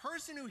 the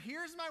person who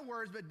hears my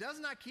words but does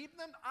not keep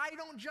them, I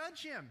don't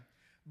judge him.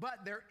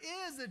 But there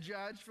is a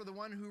judge for the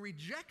one who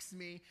rejects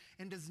me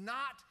and does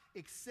not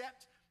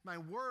accept my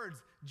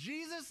words.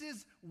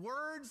 Jesus'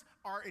 words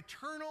are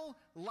eternal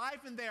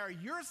life, and they are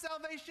your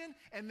salvation,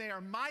 and they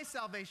are my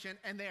salvation,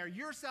 and they are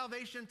your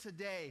salvation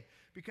today.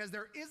 Because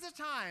there is a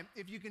time,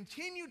 if you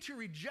continue to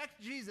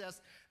reject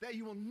Jesus, that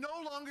you will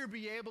no longer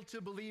be able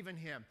to believe in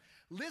him.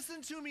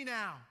 Listen to me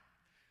now.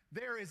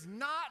 There is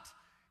not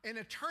an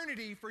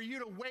eternity for you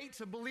to wait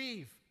to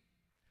believe.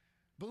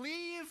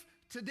 Believe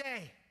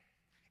today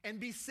and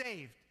be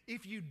saved.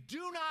 If you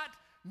do not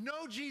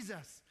know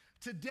Jesus,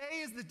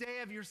 today is the day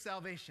of your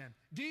salvation.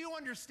 Do you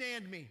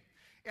understand me?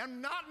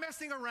 I'm not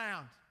messing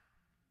around.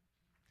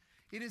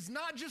 It is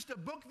not just a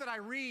book that I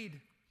read.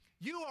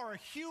 You are a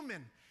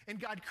human, and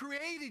God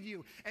created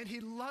you, and he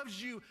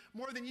loves you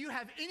more than you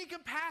have any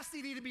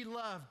capacity to be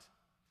loved.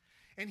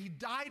 And he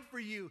died for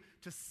you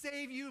to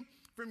save you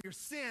from your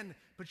sin,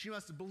 but you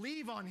must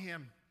believe on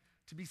him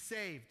to be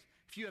saved.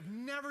 If you have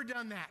never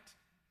done that,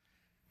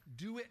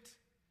 do it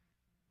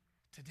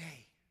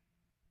today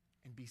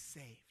and be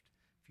saved.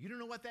 If you don't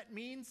know what that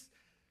means,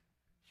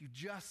 you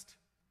just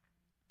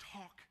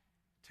talk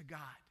to God.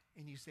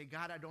 And you say,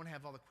 God, I don't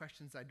have all the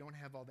questions. I don't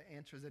have all the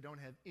answers. I don't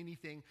have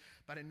anything.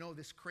 But I know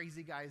this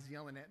crazy guy is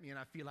yelling at me, and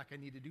I feel like I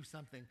need to do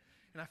something.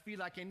 And I feel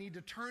like I need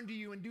to turn to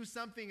you and do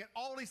something. And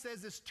all he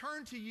says is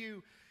turn to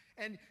you.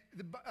 And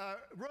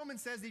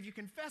Romans says, if you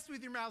confess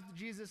with your mouth that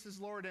Jesus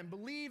is Lord and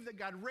believe that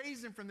God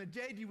raised him from the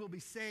dead, you will be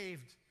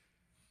saved.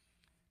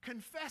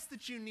 Confess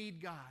that you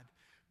need God.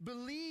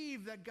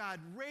 Believe that God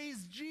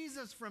raised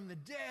Jesus from the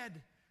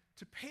dead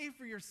to pay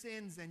for your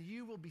sins, and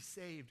you will be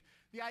saved.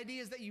 The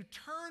idea is that you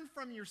turn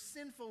from your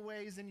sinful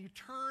ways and you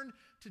turn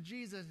to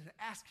Jesus and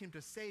ask him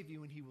to save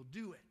you, and he will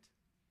do it.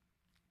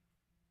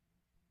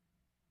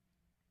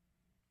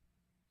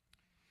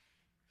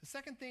 The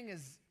second thing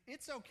is,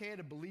 it's okay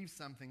to believe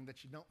something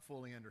that you don't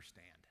fully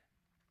understand.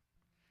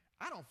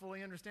 I don't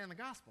fully understand the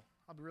gospel.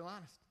 I'll be real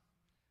honest.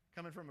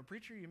 Coming from a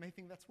preacher, you may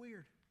think that's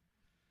weird.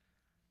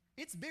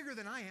 It's bigger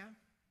than I am,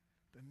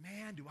 but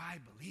man, do I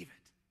believe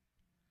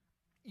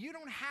it. You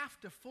don't have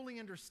to fully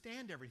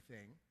understand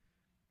everything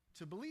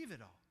to believe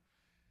it all.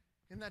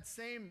 In that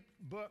same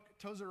book,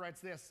 Tozer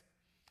writes this.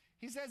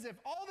 He says, if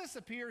all this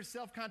appears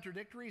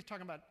self-contradictory, he's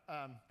talking about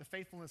the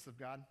faithfulness of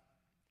God.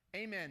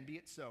 Amen, be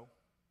it so.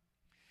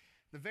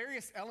 The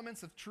various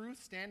elements of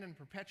truth stand in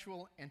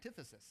perpetual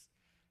antithesis,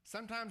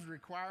 sometimes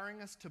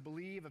requiring us to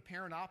believe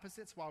apparent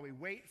opposites while we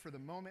wait for the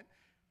moment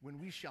when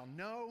we shall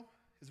know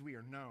as we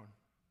are known.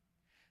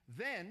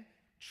 Then,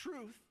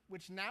 truth,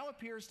 which now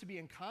appears to be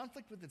in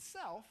conflict with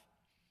itself,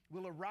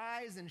 will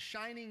arise in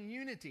shining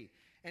unity,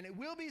 and it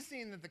will be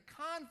seen that the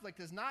conflict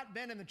has not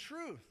been in the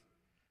truth,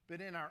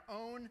 but in our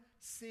own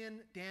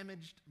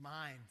sin-damaged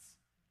minds.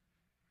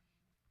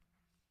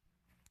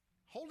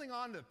 Holding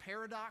on to the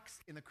paradox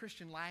in the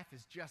Christian life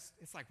is just,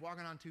 it's like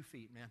walking on 2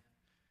 feet, man.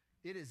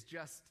 It is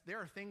just,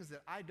 there are things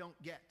that I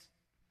don't get.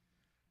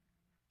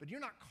 But you're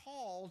not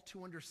called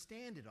to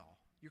understand it all.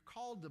 You're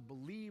called to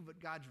believe what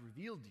God's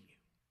revealed to you.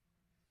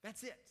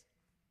 That's it.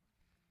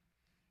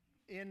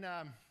 In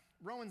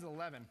Romans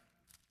 11,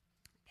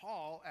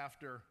 Paul,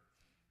 after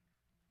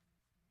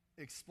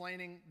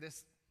explaining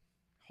this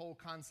whole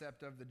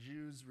concept of the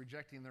Jews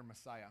rejecting their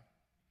Messiah,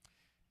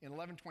 in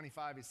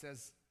 11:25 he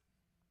says,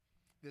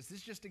 this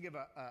is just to give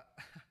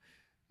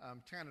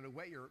kind of to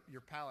whet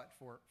your palate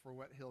for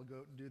what he'll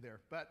go do there.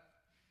 But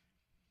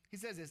he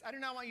says this, I do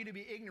not want you to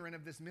be ignorant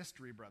of this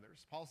mystery,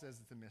 brothers. Paul says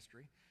it's a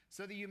mystery,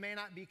 so that you may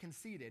not be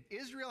conceited.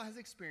 Israel has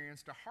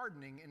experienced a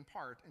hardening in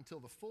part until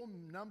the full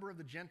number of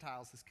the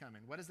Gentiles has come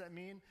in. What does that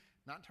mean?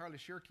 Not entirely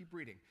sure. Keep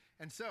reading.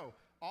 And so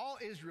all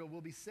Israel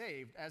will be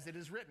saved, as it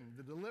is written.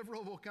 The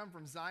deliverer will come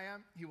from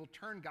Zion. He will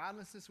turn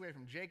godlessness away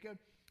from Jacob.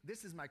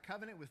 This is my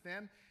covenant with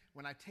them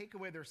when I take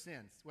away their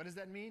sins. What does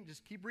that mean?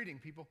 Just keep reading,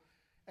 people.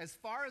 As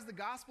far as the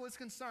gospel is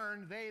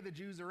concerned, they, the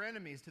Jews, are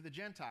enemies to the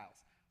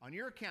Gentiles on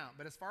your account.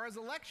 But as far as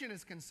election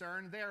is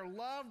concerned, they are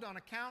loved on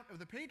account of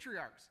the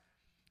patriarchs.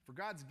 For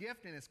God's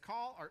gift and his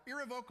call are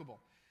irrevocable.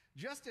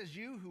 Just as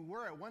you who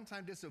were at one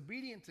time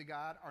disobedient to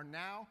God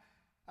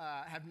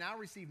have now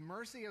received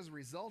mercy as a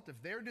result of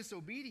their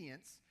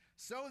disobedience,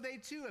 so they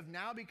too have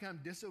now become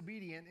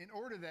disobedient in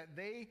order that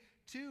they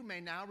too may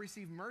now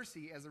receive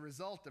mercy as a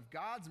result of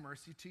God's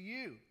mercy to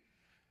you.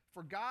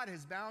 For God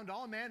has bound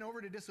all men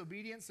over to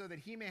disobedience so that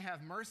he may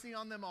have mercy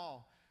on them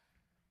all.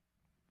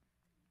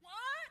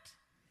 What?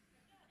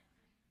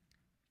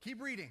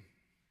 Keep reading.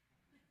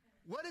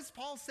 What does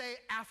Paul say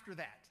after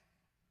that?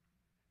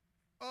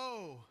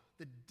 Oh,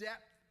 the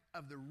depth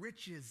of the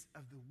riches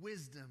of the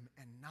wisdom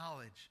and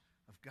knowledge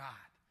of God.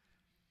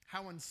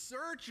 How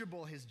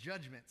unsearchable his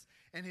judgments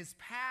and his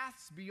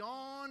paths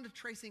beyond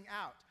tracing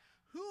out.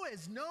 Who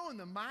has known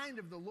the mind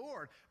of the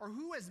Lord, or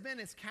who has been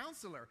his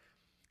counselor?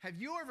 Have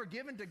you ever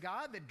given to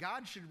God that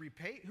God should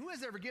repay? Who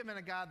has ever given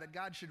to God that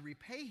God should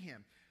repay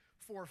him?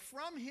 For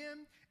from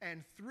him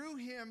and through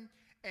him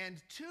and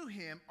to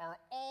him are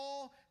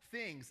all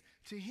things.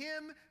 To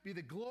him be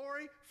the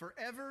glory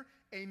forever.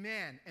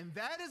 Amen. And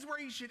that is where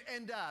you should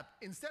end up.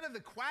 Instead of the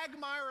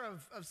quagmire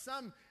of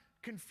some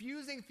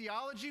confusing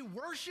theology,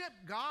 worship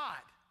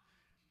God.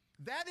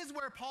 That is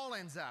where Paul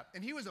ends up.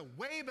 And he was a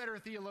way better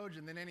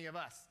theologian than any of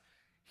us.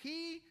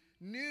 He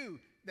knew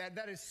that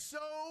that is so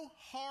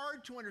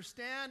hard to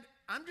understand.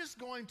 I'm just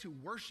going to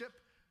worship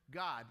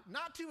God,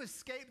 not to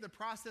escape the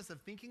process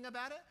of thinking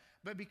about it,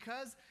 but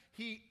because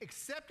he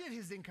accepted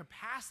his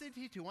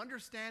incapacity to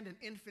understand an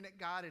infinite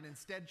God and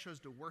instead chose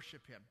to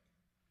worship him.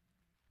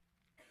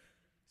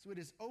 So it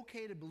is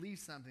okay to believe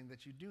something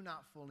that you do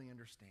not fully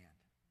understand.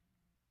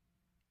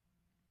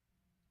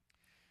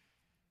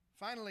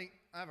 Finally,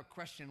 I have a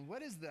question.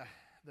 What is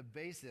the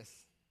basis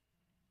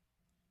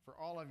for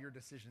all of your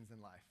decisions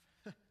in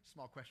life?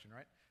 Small question,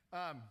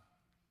 right?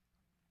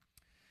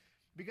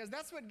 Because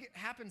that's what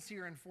happens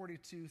here in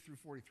 42 through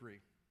 43,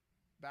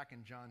 back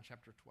in John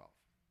chapter 12.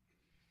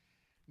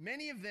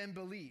 Many of them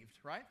believed,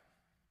 right?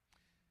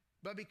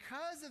 But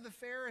because of the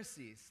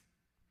Pharisees,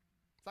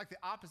 it's like the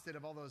opposite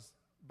of all those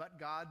but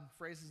God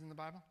phrases in the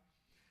Bible.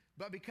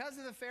 But because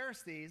of the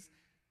Pharisees,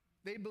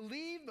 they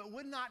believed but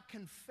would not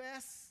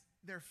confess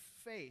their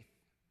faith.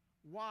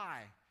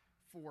 Why?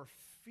 For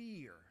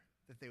fear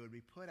that they would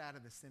be put out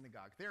of the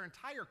synagogue. Their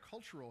entire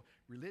cultural,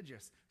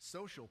 religious,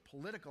 social,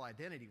 political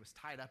identity was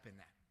tied up in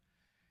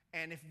that.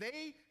 And if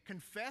they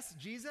confess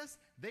Jesus,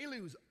 they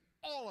lose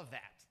all of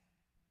that.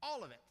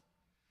 All of it.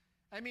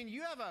 I mean,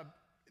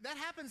 that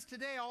happens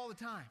today all the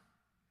time.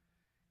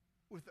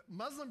 With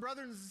Muslim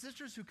brothers and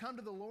sisters who come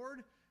to the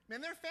Lord, man,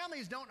 their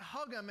families don't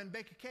hug them and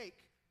bake a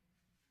cake.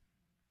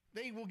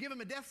 They will give them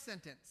a death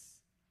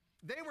sentence.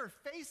 They were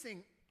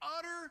facing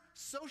utter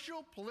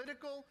social,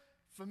 political,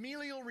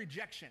 familial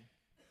rejection.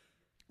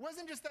 It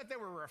wasn't just that they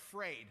were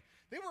afraid.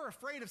 They were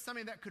afraid of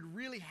something that could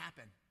really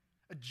happen.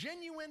 A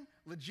genuine,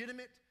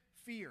 legitimate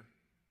fear.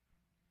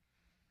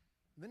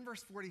 Then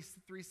verse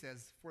 43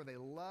 says, "For they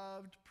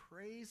loved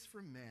praise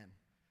from men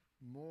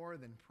more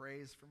than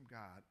praise from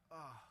God."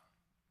 Oh.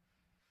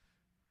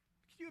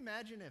 Can you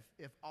imagine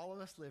if all of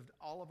us lived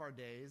all of our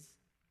days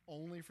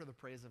only for the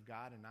praise of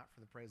God and not for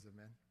the praise of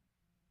men?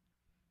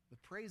 The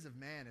praise of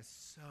man is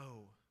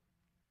so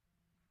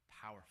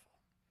powerful.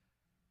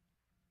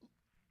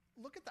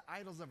 Look at the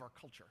idols of our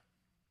culture.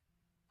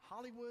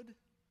 Hollywood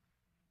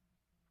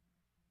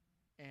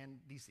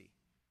and DC.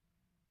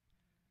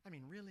 I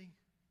mean, really?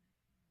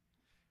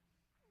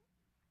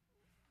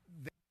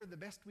 They're the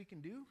best we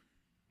can do?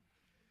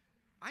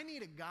 I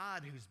need a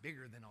God who's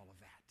bigger than all of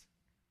that.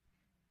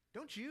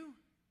 Don't you?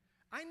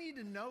 I need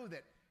to know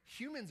that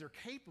humans are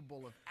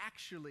capable of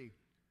actually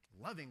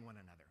loving one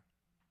another.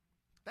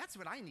 That's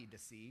what I need to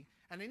see.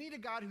 And I need a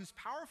God who's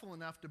powerful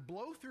enough to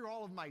blow through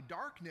all of my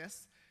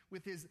darkness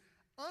with his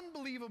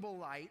unbelievable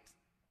light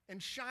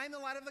and shine the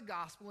light of the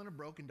gospel in a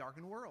broken,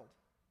 darkened world.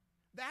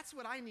 That's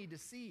what I need to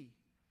see.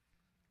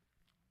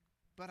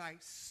 But I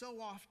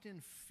so often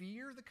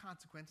fear the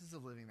consequences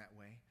of living that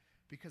way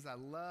because I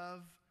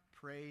love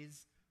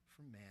praise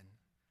from men.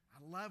 I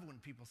love when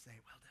people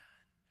say, "Well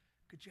done,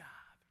 good job,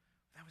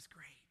 that was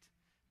great,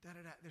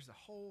 da-da-da." There's a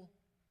whole,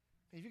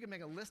 if you could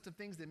make a list of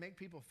things that make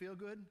people feel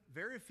good,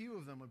 very few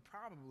of them would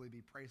probably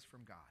be praise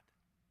from God.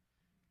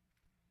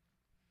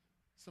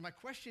 So my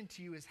question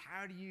to you is,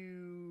 how do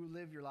you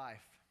live your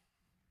life?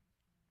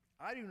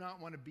 I do not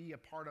want to be a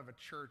part of a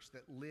church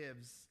that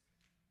lives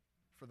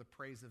for the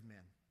praise of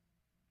men.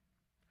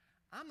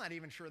 I'm not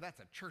even sure that's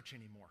a church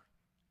anymore.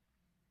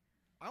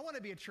 I want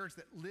to be a church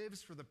that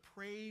lives for the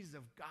praise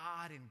of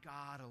God and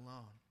God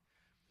alone.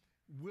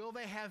 Will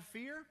they have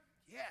fear?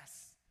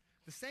 Yes.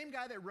 The same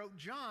guy that wrote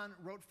John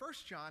wrote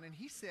 1 John, and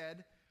he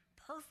said,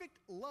 "Perfect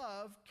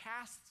love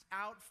casts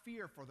out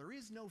fear, for there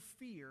is no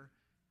fear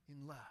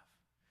in love."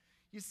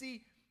 You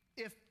see,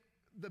 if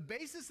the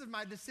basis of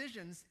my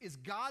decisions is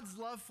God's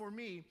love for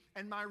me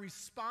and my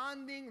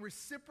responding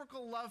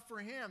reciprocal love for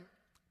him,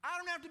 I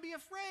don't have to be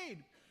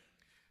afraid.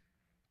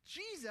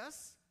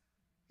 Jesus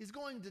is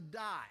going to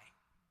die.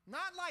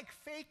 Not like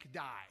fake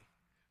die,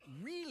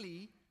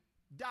 really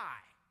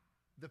die.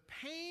 The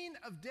pain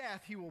of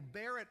death, he will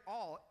bear it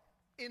all,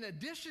 in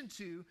addition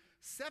to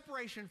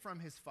separation from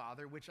his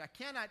Father, which I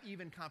cannot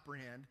even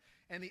comprehend,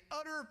 and the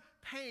utter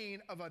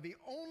pain of the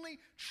only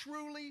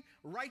truly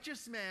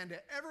righteous man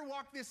to ever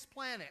walk this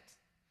planet,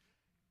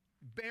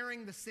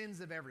 bearing the sins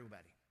of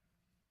everybody.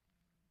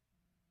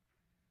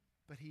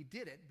 But he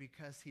did it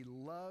because he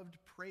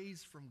loved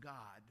praise from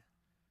God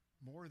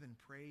more than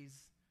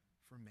praise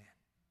from men.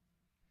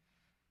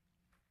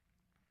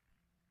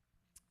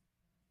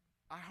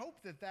 I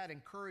hope that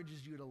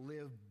encourages you to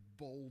live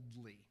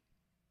boldly.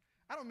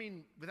 I don't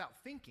mean without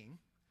thinking.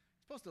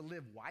 You're supposed to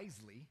live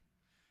wisely.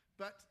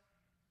 But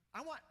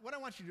what I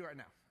want you to do right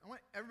now, I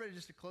want everybody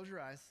just to close your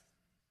eyes.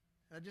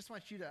 And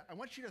I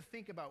want you to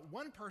think about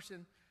one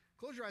person.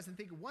 Close your eyes and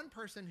think of one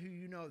person who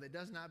you know that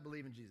does not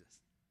believe in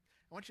Jesus.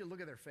 I want you to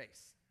look at their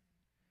face.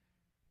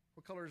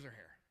 What color is their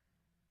hair?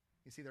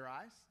 You see their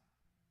eyes?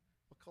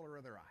 What color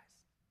are their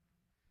eyes?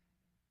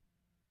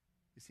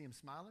 You see them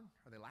smiling?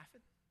 Are they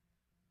laughing?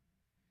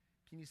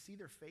 Can you see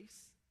their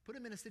face? Put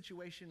them in a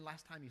situation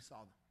last time you saw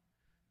them.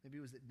 Maybe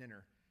it was at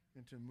dinner, you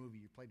went to a movie,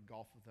 you played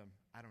golf with them.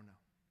 I don't know.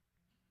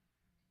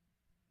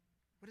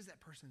 What is that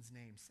person's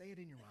name? Say it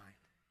in your mind.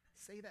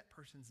 say that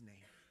person's name.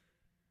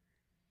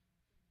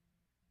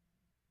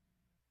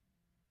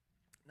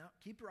 Now,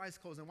 keep your eyes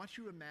closed. I want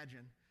you to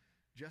imagine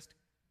just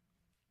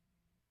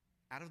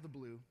out of the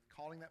blue,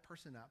 calling that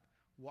person up,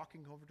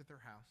 walking over to their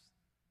house,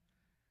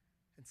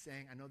 and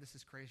saying, I know this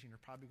is crazy, and you're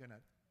probably going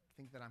to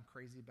think that I'm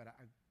crazy, but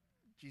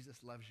Jesus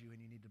loves you,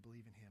 and you need to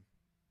believe in him.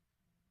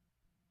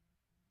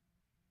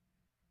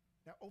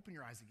 Now, open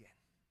your eyes again.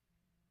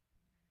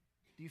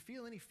 Do you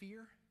feel any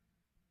fear?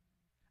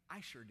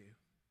 I sure do.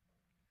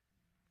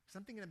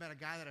 I'm thinking about a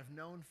guy that I've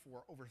known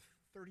for over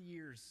 30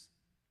 years.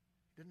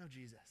 He didn't know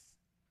Jesus.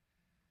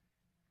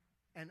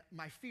 And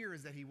my fear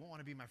is that he won't want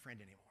to be my friend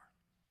anymore,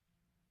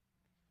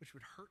 which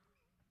would hurt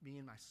me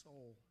in my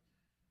soul.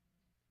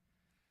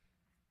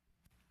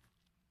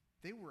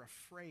 They were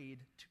afraid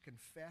to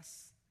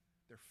confess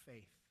their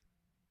faith.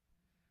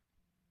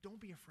 Don't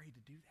be afraid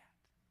to do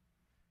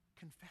that.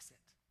 Confess it.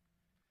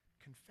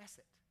 Confess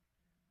it.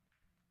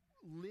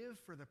 Live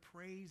for the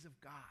praise of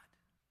God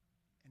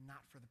and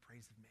not for the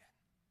praise of men.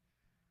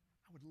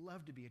 I would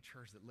love to be a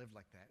church that lived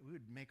like that. We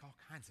would make all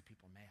kinds of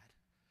people mad.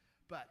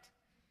 But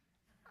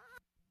I'm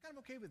kind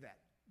of okay with that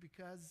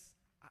because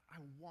I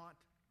want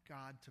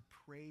God to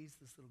praise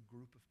this little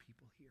group of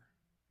people here.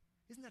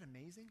 Isn't that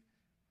amazing?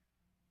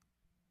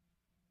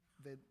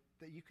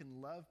 That you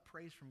can love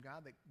praise from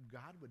God, that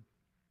God would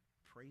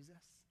praise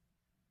us.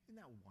 Isn't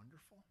that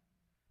wonderful?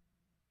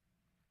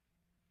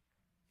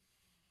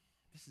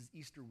 This is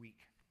Easter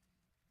week.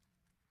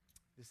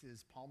 This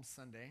is Palm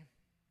Sunday.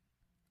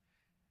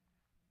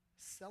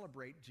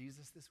 Celebrate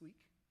Jesus this week.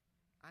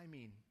 I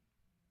mean,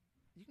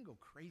 you can go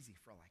crazy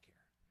for like here.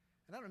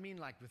 And I don't mean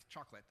like with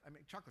chocolate. I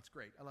mean, chocolate's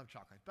great. I love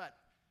chocolate. But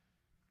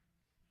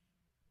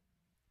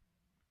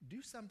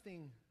do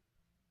something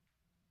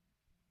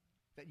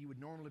that you would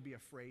normally be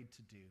afraid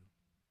to do.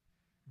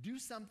 Do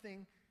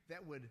something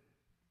that would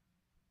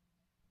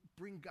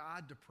bring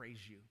God to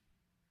praise you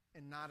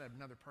and not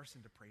another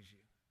person to praise you.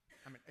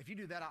 I mean, if you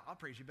do that, I'll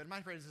praise you, but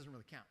my praise doesn't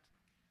really count.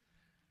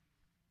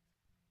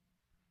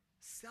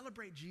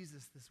 Celebrate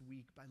Jesus this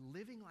week by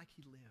living like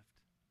he lived,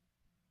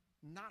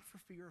 not for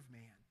fear of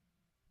man,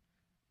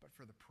 but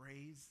for the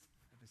praise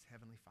of his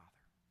heavenly Father.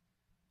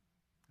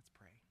 Let's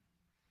pray.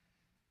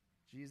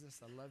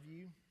 Jesus, I love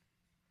you.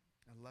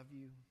 I love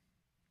you.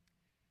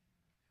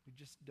 We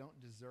just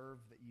don't deserve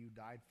that you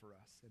died for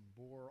us and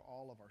bore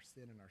all of our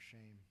sin and our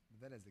shame.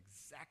 That is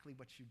exactly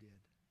what you did.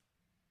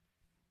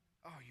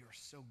 Oh, you are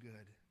so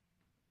good.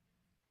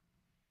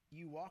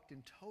 You walked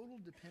in total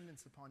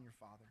dependence upon your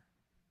Father.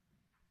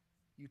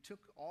 You took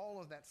all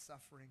of that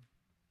suffering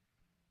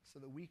so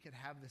that we could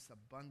have this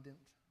abundant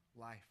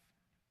life.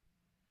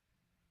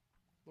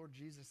 Lord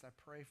Jesus, I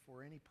pray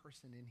for any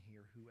person in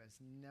here who has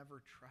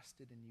never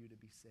trusted in you to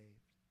be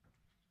saved.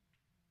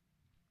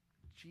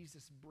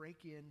 Jesus,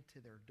 break into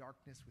their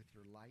darkness with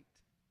your light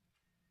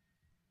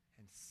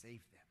and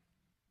save them.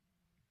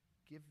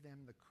 Give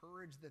them the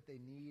courage that they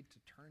need to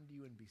turn to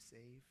you and be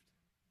saved.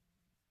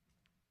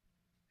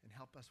 And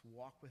help us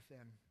walk with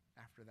them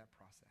after that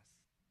process.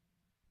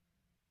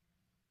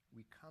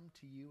 We come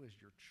to you as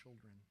your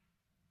children.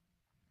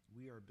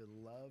 We are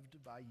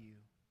beloved by you.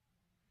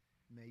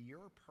 May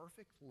your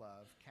perfect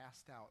love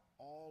cast out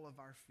all of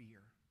our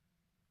fear,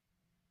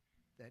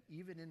 that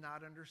even in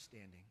not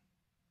understanding,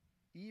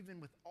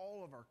 even with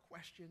all of our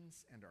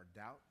questions and our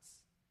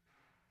doubts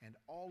and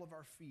all of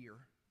our fear,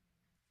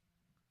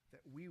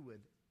 that we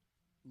would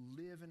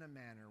live in a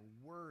manner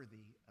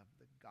worthy of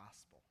the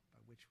gospel by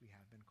which we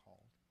have been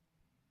called.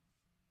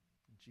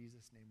 In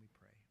Jesus' name we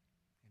pray.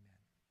 Amen.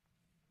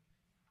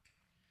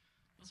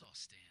 Let's all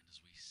stand.